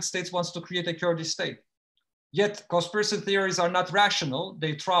United States wants to create a Kurdish state. Yet conspiracy theories are not rational.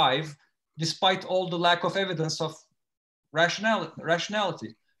 They thrive despite all the lack of evidence of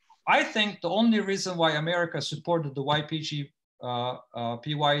rationality. I think the only reason why America supported the YPG,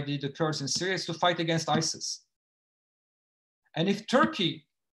 PYD, the Kurds in Syria, is to fight against ISIS. And if Turkey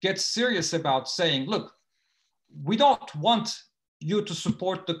gets serious about saying, look, we don't want you to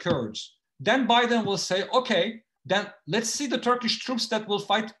support the Kurds, then Biden will say, okay, then let's see the Turkish troops that will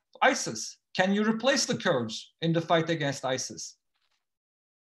fight ISIS. Can you replace the Kurds in the fight against ISIS?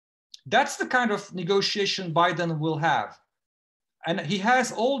 That's the kind of negotiation Biden will have. And he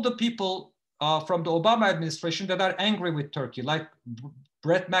has all the people from the Obama administration that are angry with Turkey, like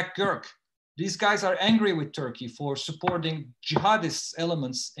Brett McGurk. These guys are angry with Turkey for supporting jihadist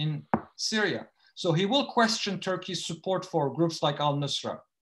elements in Syria. So he will question Turkey's support for groups like al-Nusra.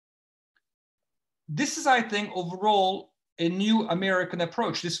 This is, I think, overall a new American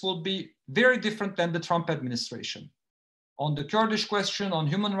approach. This will be very different than the Trump administration. On the Kurdish question, on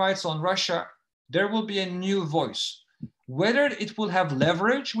human rights, on Russia, there will be a new voice. Whether it will have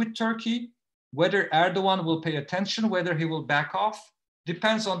leverage with Turkey, whether Erdogan will pay attention, whether he will back off,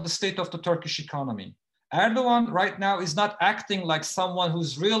 depends on the state of the Turkish economy. Erdogan right now is not acting like someone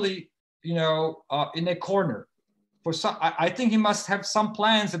who's really, in a corner. I think he must have some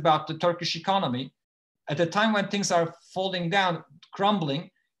plans about the Turkish economy. At a time when things are falling down, crumbling,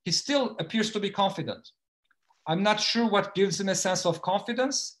 he still appears to be confident. I'm not sure what gives him a sense of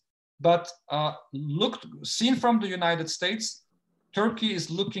confidence, but seen from the United States, Turkey is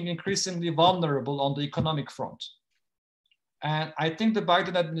looking increasingly vulnerable on the economic front. And I think the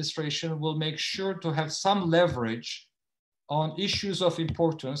Biden administration will make sure to have some leverage on issues of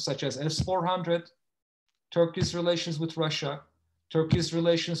importance, such as S-400, Turkey's relations with Russia, Turkey's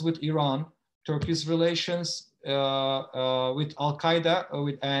relations with Iran, Turkey's relations with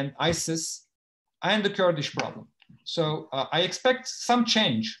Al-Qaeda and ISIS, and the Kurdish problem. So I expect some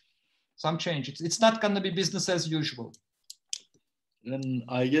change. It's not going to be business as usual. And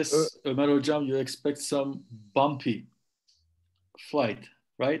I guess, Ömer Hocam, you expect some bumpy flight,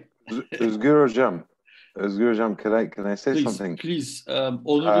 right? Özgür Hocam, can I say something? Please,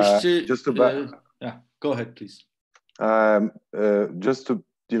 Onur just about. Yeah, go ahead, please. Just to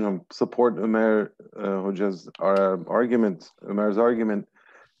support Ömer Hoca's Ömer's argument.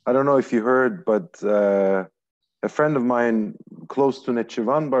 I don't know if you heard, but a friend of mine close to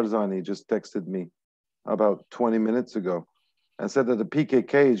Netçivan Barzani just texted me about 20 minutes ago and said that the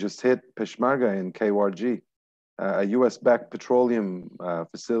PKK just hit Peshmerga in KWRG, a US-backed petroleum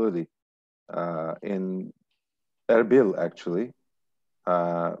facility in Erbil, actually.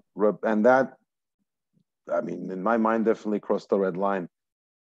 And that, I mean, in my mind, definitely crossed the red line.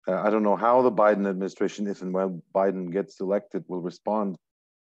 I don't know how the Biden administration, if and when Biden gets elected, will respond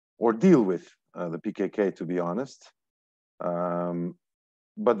or deal with the PKK, to be honest.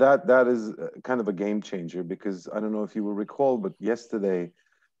 But that is kind of a game changer, because I don't know if you will recall, but yesterday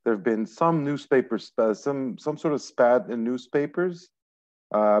there have been some newspapers, some sort of spat in newspapers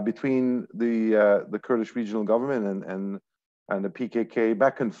between the Kurdish regional government and the PKK,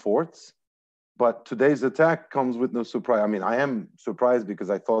 back and forth. But today's attack comes with no surprise. I mean, I am surprised because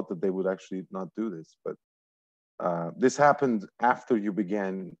I thought that they would actually not do this, but this happened after you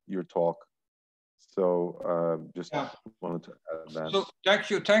began your talk. So just wanted to add that. So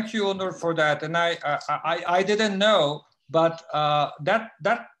thank you, Onur, for that. And I didn't know, but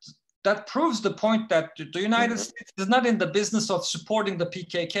that proves the point that the United States is not in the business of supporting the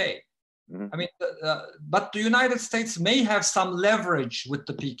PKK. I mean, but the United States may have some leverage with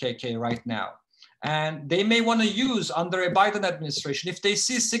the PKK right now. And they may want to use, under a Biden administration, if they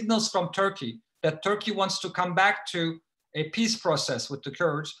see signals from Turkey that Turkey wants to come back to a peace process with the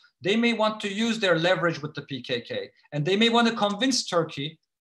Kurds, they may want to use their leverage with the PKK. And they may want to convince Turkey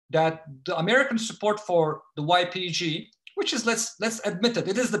that the American support for the YPG, which is, let's admit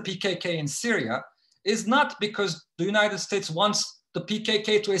it is the PKK in Syria, is not because the United States wants the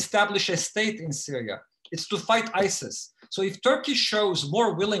PKK to establish a state in Syria. It's to fight ISIS. So if Turkey shows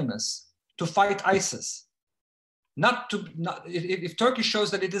more willingness to fight ISIS, if Turkey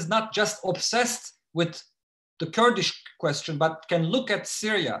shows that it is not just obsessed with the Kurdish question, but can look at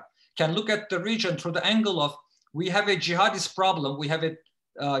Syria, can look at the region through the angle of, we have a jihadist problem, we have a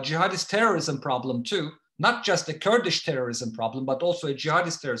jihadist terrorism problem too, not just a Kurdish terrorism problem, but also a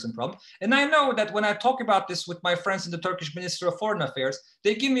jihadist terrorism problem. And I know that when I talk about this with my friends in the Turkish Ministry of Foreign Affairs,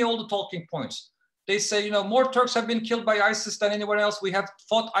 they give me all the talking points. They say, more Turks have been killed by ISIS than anywhere else. We have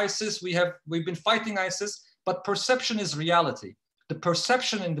fought ISIS, we've been fighting ISIS, but perception is reality. the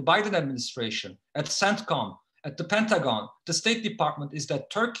perception in the Biden administration, at CENTCOM, at the Pentagon, the State Department, is that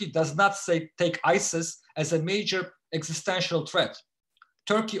Turkey does not take ISIS as a major existential threat.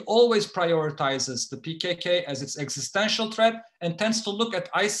 Turkey always prioritizes the PKK as its existential threat and tends to look at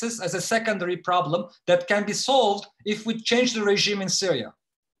ISIS as a secondary problem that can be solved if we change the regime in Syria.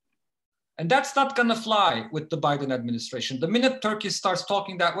 And that's not going to fly with the Biden administration. The minute Turkey starts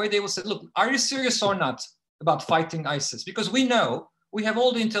talking that way, they will say, look, are you serious or not about fighting ISIS? Because we know, we have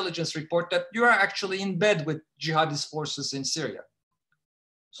all the intelligence report that you are actually in bed with jihadist forces in Syria.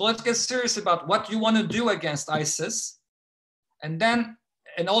 So let's get serious about what you want to do against ISIS. And then,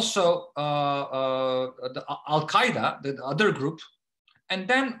 and also the Al-Qaeda, the other group. And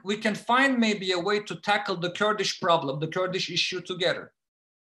then we can find maybe a way to tackle the Kurdish problem, the Kurdish issue together.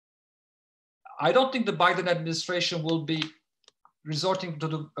 I don't think the Biden administration will be resorting to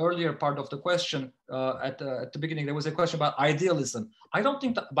the earlier part of the question at the beginning. There was a question about idealism. I don't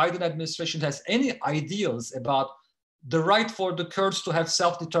think the Biden administration has any ideals about the right for the Kurds to have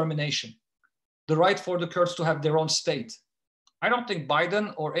self-determination, the right for the Kurds to have their own state. I don't think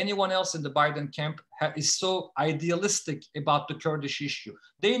Biden or anyone else in the Biden camp is so idealistic about the Kurdish issue.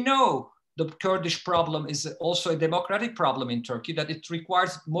 They know the Kurdish problem is also a democratic problem in Turkey, that it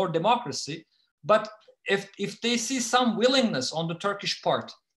requires more democracy. But if they see some willingness on the Turkish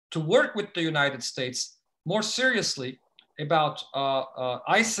part to work with the United States more seriously about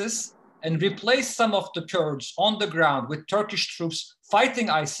ISIS and replace some of the Kurds on the ground with Turkish troops fighting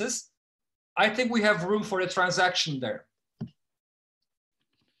ISIS, I think we have room for a transaction there.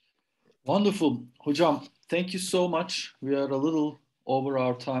 Wonderful. Hocam, thank you so much. We are a little over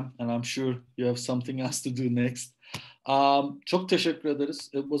our time and I'm sure you have something else to do next. Çok teşekkür ederiz.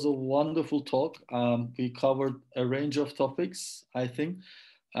 It was a wonderful talk. We covered a range of topics, I think,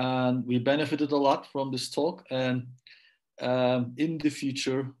 and we benefited a lot from this talk. And in the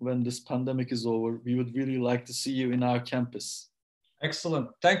future, when this pandemic is over, we would really like to see you in our campus. Excellent.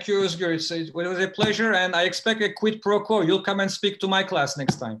 Thank you, Özgür. It was a pleasure, and I expect a quid pro quo. You'll come and speak to my class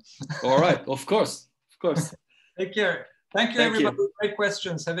next time. All right, of course, of course. Take care. Thank you, everybody. Great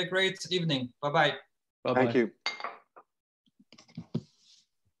questions. Have a great evening. Bye-bye. Bye-bye. Thank you.